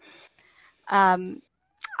game,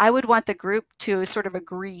 I would want the group to sort of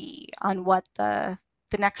agree on what the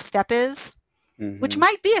next step is, which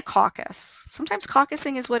might be a caucus. Sometimes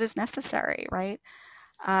caucusing is what is necessary, right?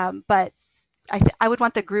 But I would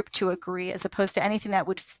want the group to agree as opposed to anything that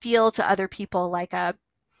would feel to other people like a,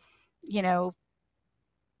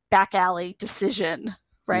 back alley decision,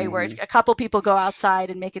 right? Where a couple people go outside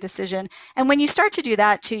and make a decision. And when you start to do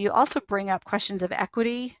that too, you also bring up questions of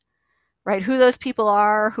equity, right? Who those people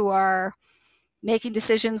are who are making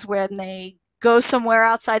decisions when they go somewhere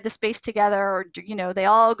outside the space together, or they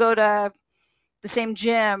all go to the same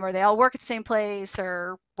gym, or they all work at the same place,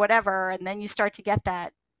 or whatever. And then you start to get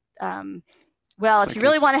that, if you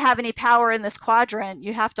really want to have any power in this quadrant,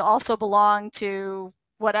 you have to also belong to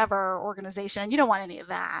whatever organization. You don't want any of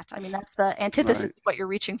that. I mean, that's the antithesis of what you're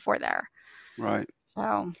reaching for there. Right.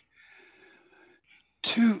 So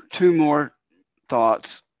two more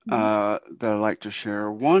thoughts that I'd like to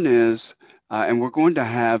share. One is, and we're going to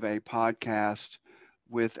have a podcast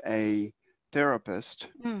with a therapist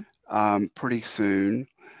pretty soon,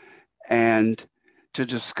 and to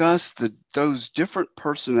discuss those different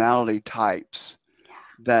personality types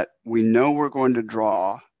that we know we're going to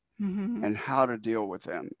draw and how to deal with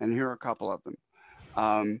them. And here are a couple of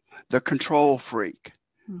them. The control freak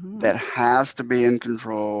that has to be in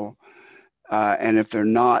control, and if they're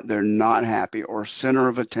not happy, or center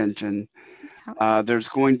of attention. There's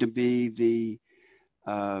going to be the,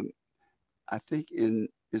 I think in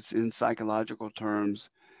it's in psychological terms,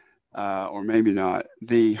 or maybe not,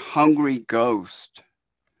 the hungry ghost,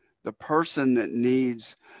 the person that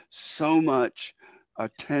needs so much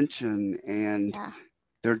attention, and Yeah.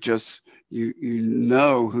 they're just, you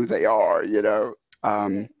know who they are, you know.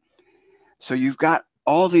 Um, Right. so you've got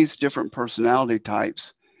all these different personality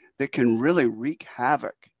types that can really wreak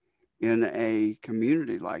havoc in a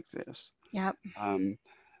community like this. Yep. Um,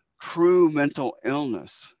 True mental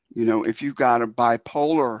illness, you know, if you've got a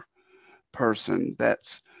bipolar person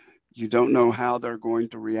that's, you don't know how they're going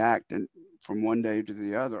to react and from one day to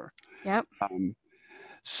the other. Yep. Um,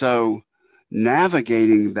 so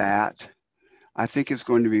navigating that, I think, is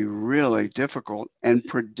going to be really difficult, and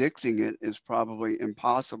predicting it is probably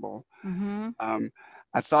impossible. Mm-hmm. Um,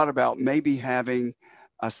 I thought about maybe having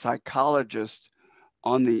a psychologist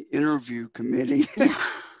on the interview committee, Yeah.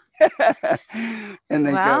 and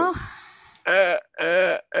they go, Well,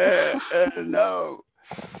 no.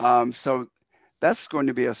 So that's going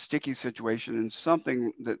to be a sticky situation and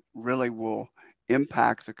something that really will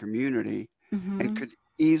impact the community and mm-hmm. could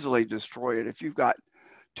easily destroy it. If you've got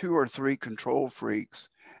two or three control freaks,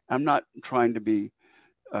 I'm not trying to be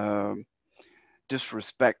um,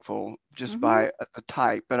 disrespectful just Mm-hmm. by the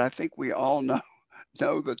type, but I think we all know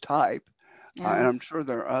the type, and Yeah. I'm sure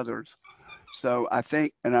there are others. So I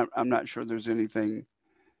think, and I'm not sure there's anything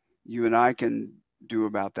you and I can do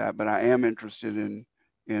about that, but I am interested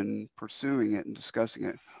in pursuing it and discussing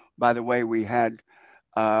it. By the way, we had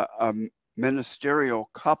a ministerial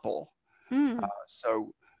couple, Mm.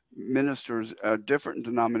 so ministers, different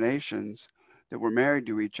denominations that were married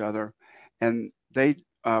to each other, and they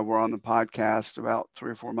were on the podcast about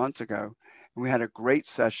 3 or 4 months ago. And we had a great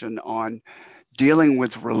session on dealing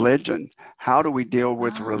with religion. How do we deal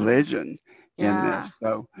with Ah. religion in Yeah. this?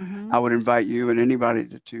 So Mm-hmm. I would invite you and anybody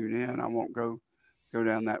to tune in. I won't go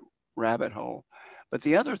down that rabbit hole. But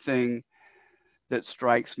the other thing that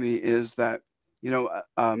strikes me is that, you know,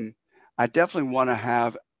 I definitely want to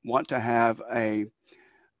have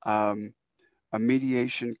um, a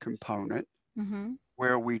mediation component Mm-hmm.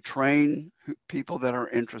 where we train people that are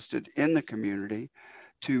interested in the community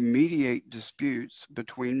to mediate disputes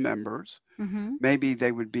between members. Mm-hmm. Maybe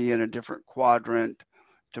they would be in a different quadrant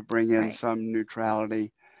to bring in Right. some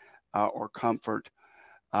neutrality or comfort,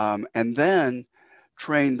 and then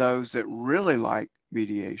train those that really like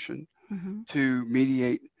mediation Mm-hmm. to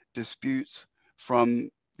mediate disputes from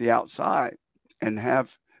the outside and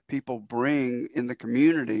have people bring in the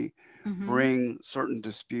community, Mm-hmm. bring certain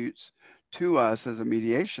disputes to us as a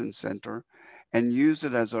mediation center and use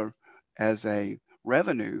it as a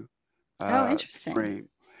revenue Oh, interesting. stream, Yeah.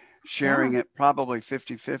 sharing it probably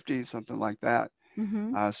 50-50, something like that.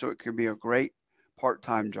 Mm-hmm. So it could be a great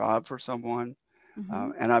part-time job for someone.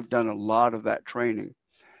 Mm-hmm. And I've done a lot of that training.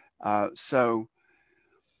 So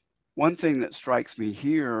one thing that strikes me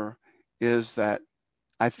here is that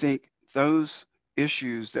I think those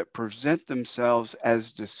issues that present themselves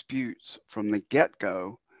as disputes from the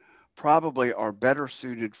get-go probably are better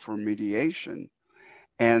suited for mediation.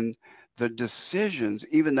 And the decisions,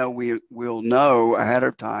 even though we will know ahead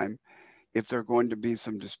of time if there are going to be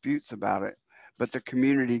some disputes about it, but the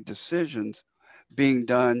community decisions being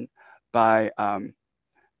done by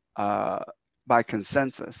uh, by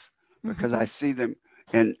consensus, because I Mm-hmm. see them,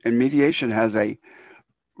 and mediation has a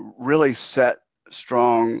really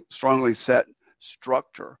strongly set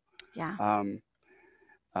structure. Yeah. Um,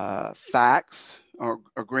 Facts, or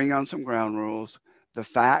agreeing on some ground rules, the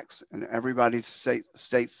facts, and everybody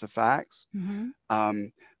states the facts. Mm-hmm.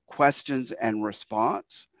 Um, Questions and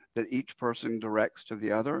response that each person directs to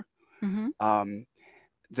the other. Mm-hmm. Um,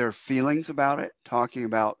 their feelings about it, talking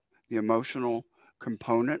about the emotional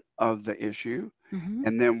component of the issue, Mm-hmm.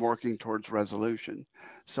 and then working towards resolution.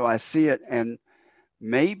 So I see it, and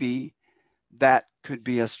maybe that could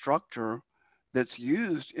be a structure that's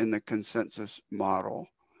used in the consensus model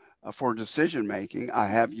for decision making. I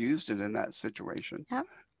have used it in that situation. Yep.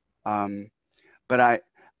 Um, but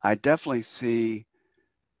I definitely see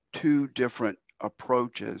two different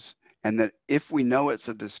approaches, and that if we know it's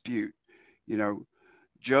a dispute, you know,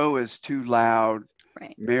 Joe is too loud,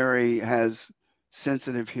 Right. Mary has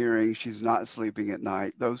sensitive hearing, she's not sleeping at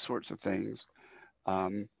night, those sorts of things.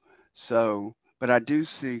 Um, but I do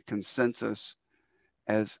see consensus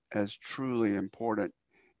as truly important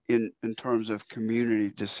in terms of community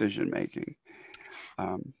decision making.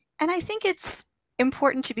 Um, And I think it's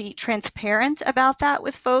important to be transparent about that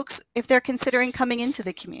with folks if they're considering coming into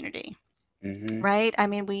the community, mhm. right? I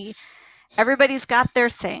mean, everybody's got their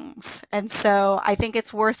things. And so I think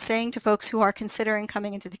it's worth saying to folks who are considering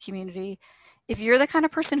coming into the community, if you're the kind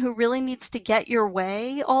of person who really needs to get your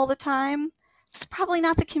way all the time, it's probably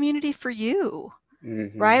not the community for you,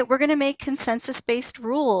 Mm-hmm. right? We're going to make consensus-based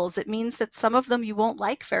rules. It means that some of them you won't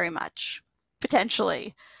like very much,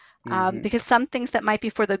 potentially, Mm-hmm. because some things that might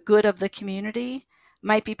be for the good of the community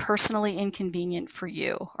might be personally inconvenient for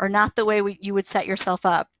you, or not the way you would set yourself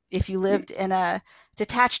up if you lived in a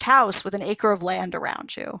detached house with an acre of land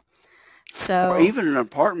around you. Or So, even an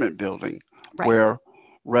apartment building right. where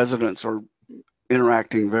residents are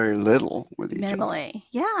interacting very little with each other. Minimally.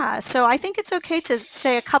 Yeah. So I think it's okay to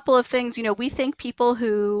say a couple of things. We think people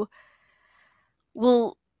who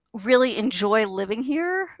will really enjoy living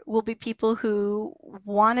here will be people who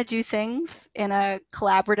want to do things in a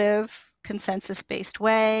collaborative, consensus-based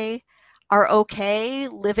way, are okay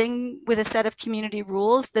living with a set of community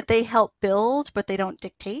rules that they help build, but they don't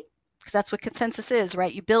dictate. Because that's what consensus is,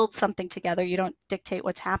 right? You build something together, you don't dictate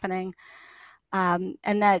what's happening.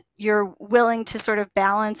 And that you're willing to sort of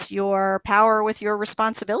balance your power with your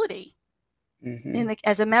responsibility Mm-hmm.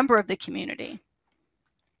 as a member of the community.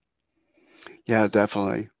 Yeah,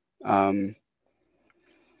 definitely. Um,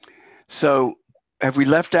 so have we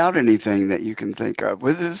left out anything that you can think of?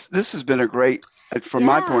 With this has been a great, from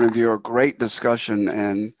my point Yeah. of view, a great discussion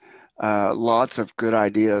and lots of good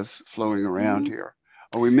ideas flowing around Mhm. here.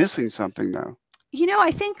 Are we missing something though?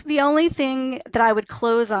 I think the only thing that I would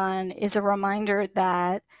close on is a reminder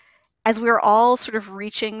that as we're all sort of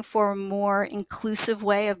reaching for a more inclusive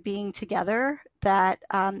way of being together that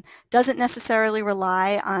doesn't necessarily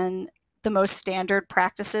rely on the most standard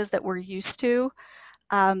practices that we're used to,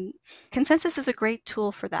 um, consensus is a great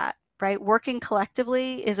tool for that, right? Working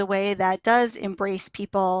collectively is a way that does embrace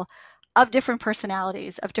people of different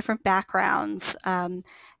personalities, of different backgrounds.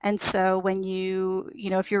 And so when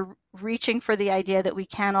if you're reaching for the idea that we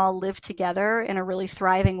can all live together in a really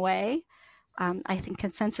thriving way, I think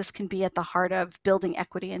consensus can be at the heart of building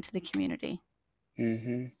equity into the community.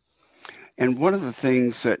 Hmm. And one of the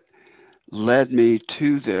things that led me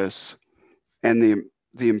to this and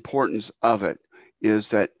the importance of it is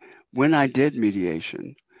that when I did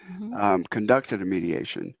mediation, Hmm. conducted a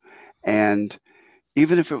mediation, and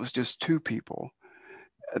even if it was just two people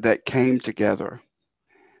that came together,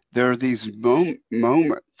 there are these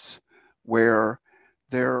moments where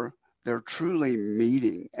they're they're truly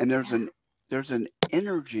meeting, and Yeah. there's an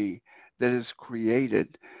energy that is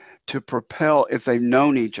created to propel if they've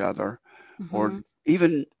known each other, or Hmm.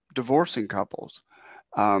 even divorcing couples.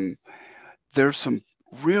 Um, there's some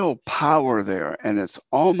real power there, and it's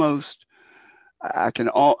almost I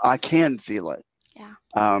can feel it, Yeah.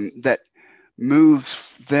 that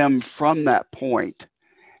moves them from that point.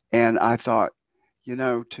 And I thought,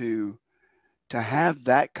 to have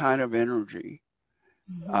that kind of energy,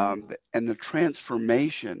 Hmm. and the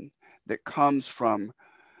transformation that comes from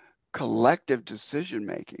collective decision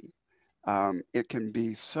making, it can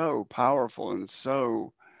be so powerful and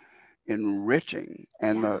so enriching,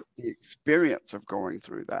 and Yeah. the experience of going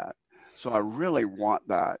through that. So I really want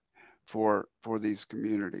that for these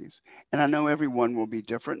communities. And I know everyone will be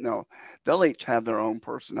different. They'll each have their own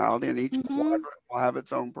personality, and each Hmm. quadrant will have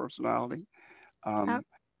its own personality. Yep. Um,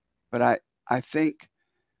 but I think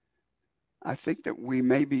I think that we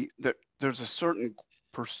may be that there's a certain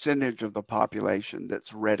percentage of the population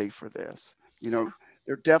that's ready for this. Yeah.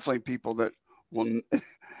 There are definitely people that will,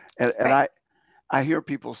 and Right. I hear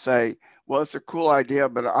people say, well, it's a cool idea,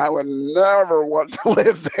 but I would never want to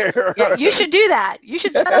live there. Yeah, you should do that. You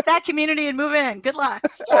should set up that community and move in. Good luck.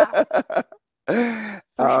 Yeah, for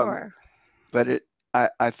um, sure. but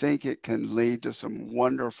I think it can lead to some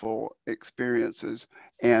wonderful experiences.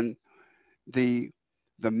 And the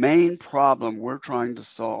the main problem we're trying to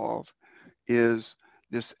solve is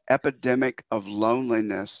this epidemic of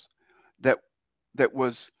loneliness that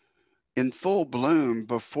was in full bloom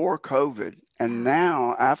before COVID. And Yeah.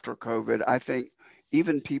 now after COVID, I think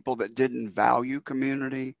even people that didn't value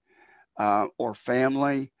community, or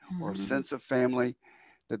family, or a Mhm. sense of family,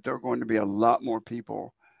 that there are going to be a lot more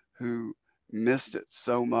people who missed it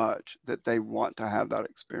so much that they want to have that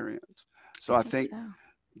experience. So I think so.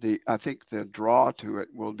 I think the draw to it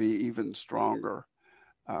will be even stronger,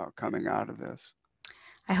 coming out of this.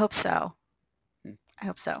 I hope so. Hmm. I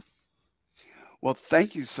hope so. Well,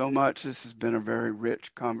 thank you so much. This has been a very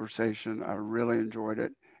rich conversation. I really enjoyed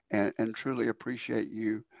it, and truly appreciate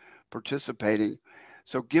you participating.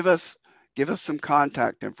 So give us some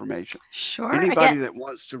contact information. Sure. Anybody Again, that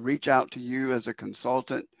wants to reach out to you as a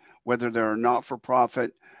consultant, whether they're a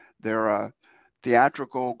not-for-profit, they're a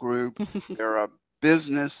theatrical group, they're a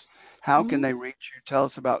business, how can mhm. they reach you? Tell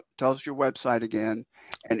us your website again,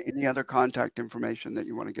 and any other contact information that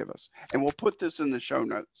you want to give us. And we'll put this in the show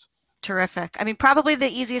notes. Terrific. I mean, probably the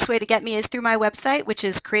easiest way to get me is through my website, which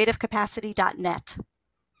is creativecapacity.net.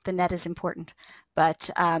 The net is important, but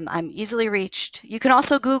I'm easily reached. You can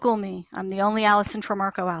also Google me. I'm the only Allison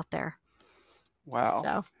Tremarco out there. Wow.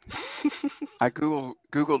 So I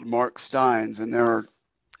Googled Mark Steins, and there are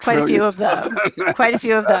quite a few of trillions them. of them. Quite a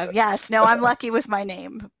few of them. Yes. No, I'm lucky with my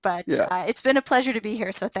name, but Yeah, it's been a pleasure to be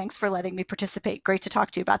here. So thanks for letting me participate. Great to talk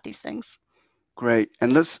to you about these things. great.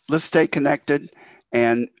 And let's stay connected,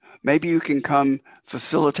 and maybe you can come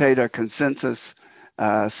facilitate a consensus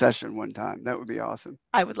session one time. That would be awesome.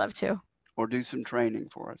 I would love to. Or do some training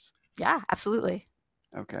for us. Yeah, absolutely.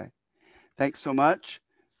 Okay. Thanks so much.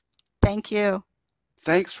 Thank you.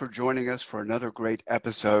 Thanks for joining us for another great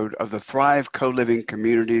episode of the Thrive Co-Living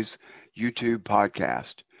Communities YouTube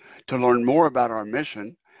podcast. To learn more about our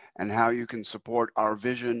mission and how you can support our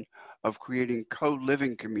vision of creating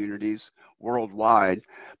co-living communities worldwide,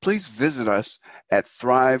 please visit us at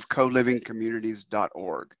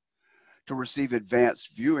thrivecolivingcommunities.org. To receive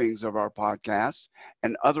advanced viewings of our podcast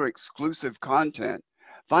and other exclusive content,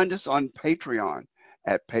 find us on Patreon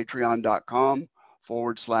at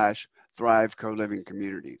patreon.com/Thrive Co-Living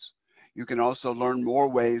Communities. You can also learn more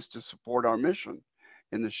ways to support our mission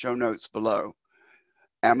in the show notes below.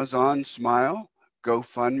 Amazon Smile,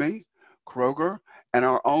 GoFundMe, Kroger, and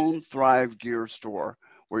our own Thrive Gear store,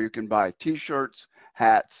 where you can buy t-shirts,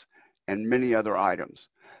 hats, and many other items.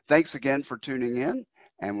 Thanks again for tuning in,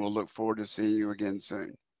 and we'll look forward to seeing you again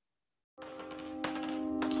soon.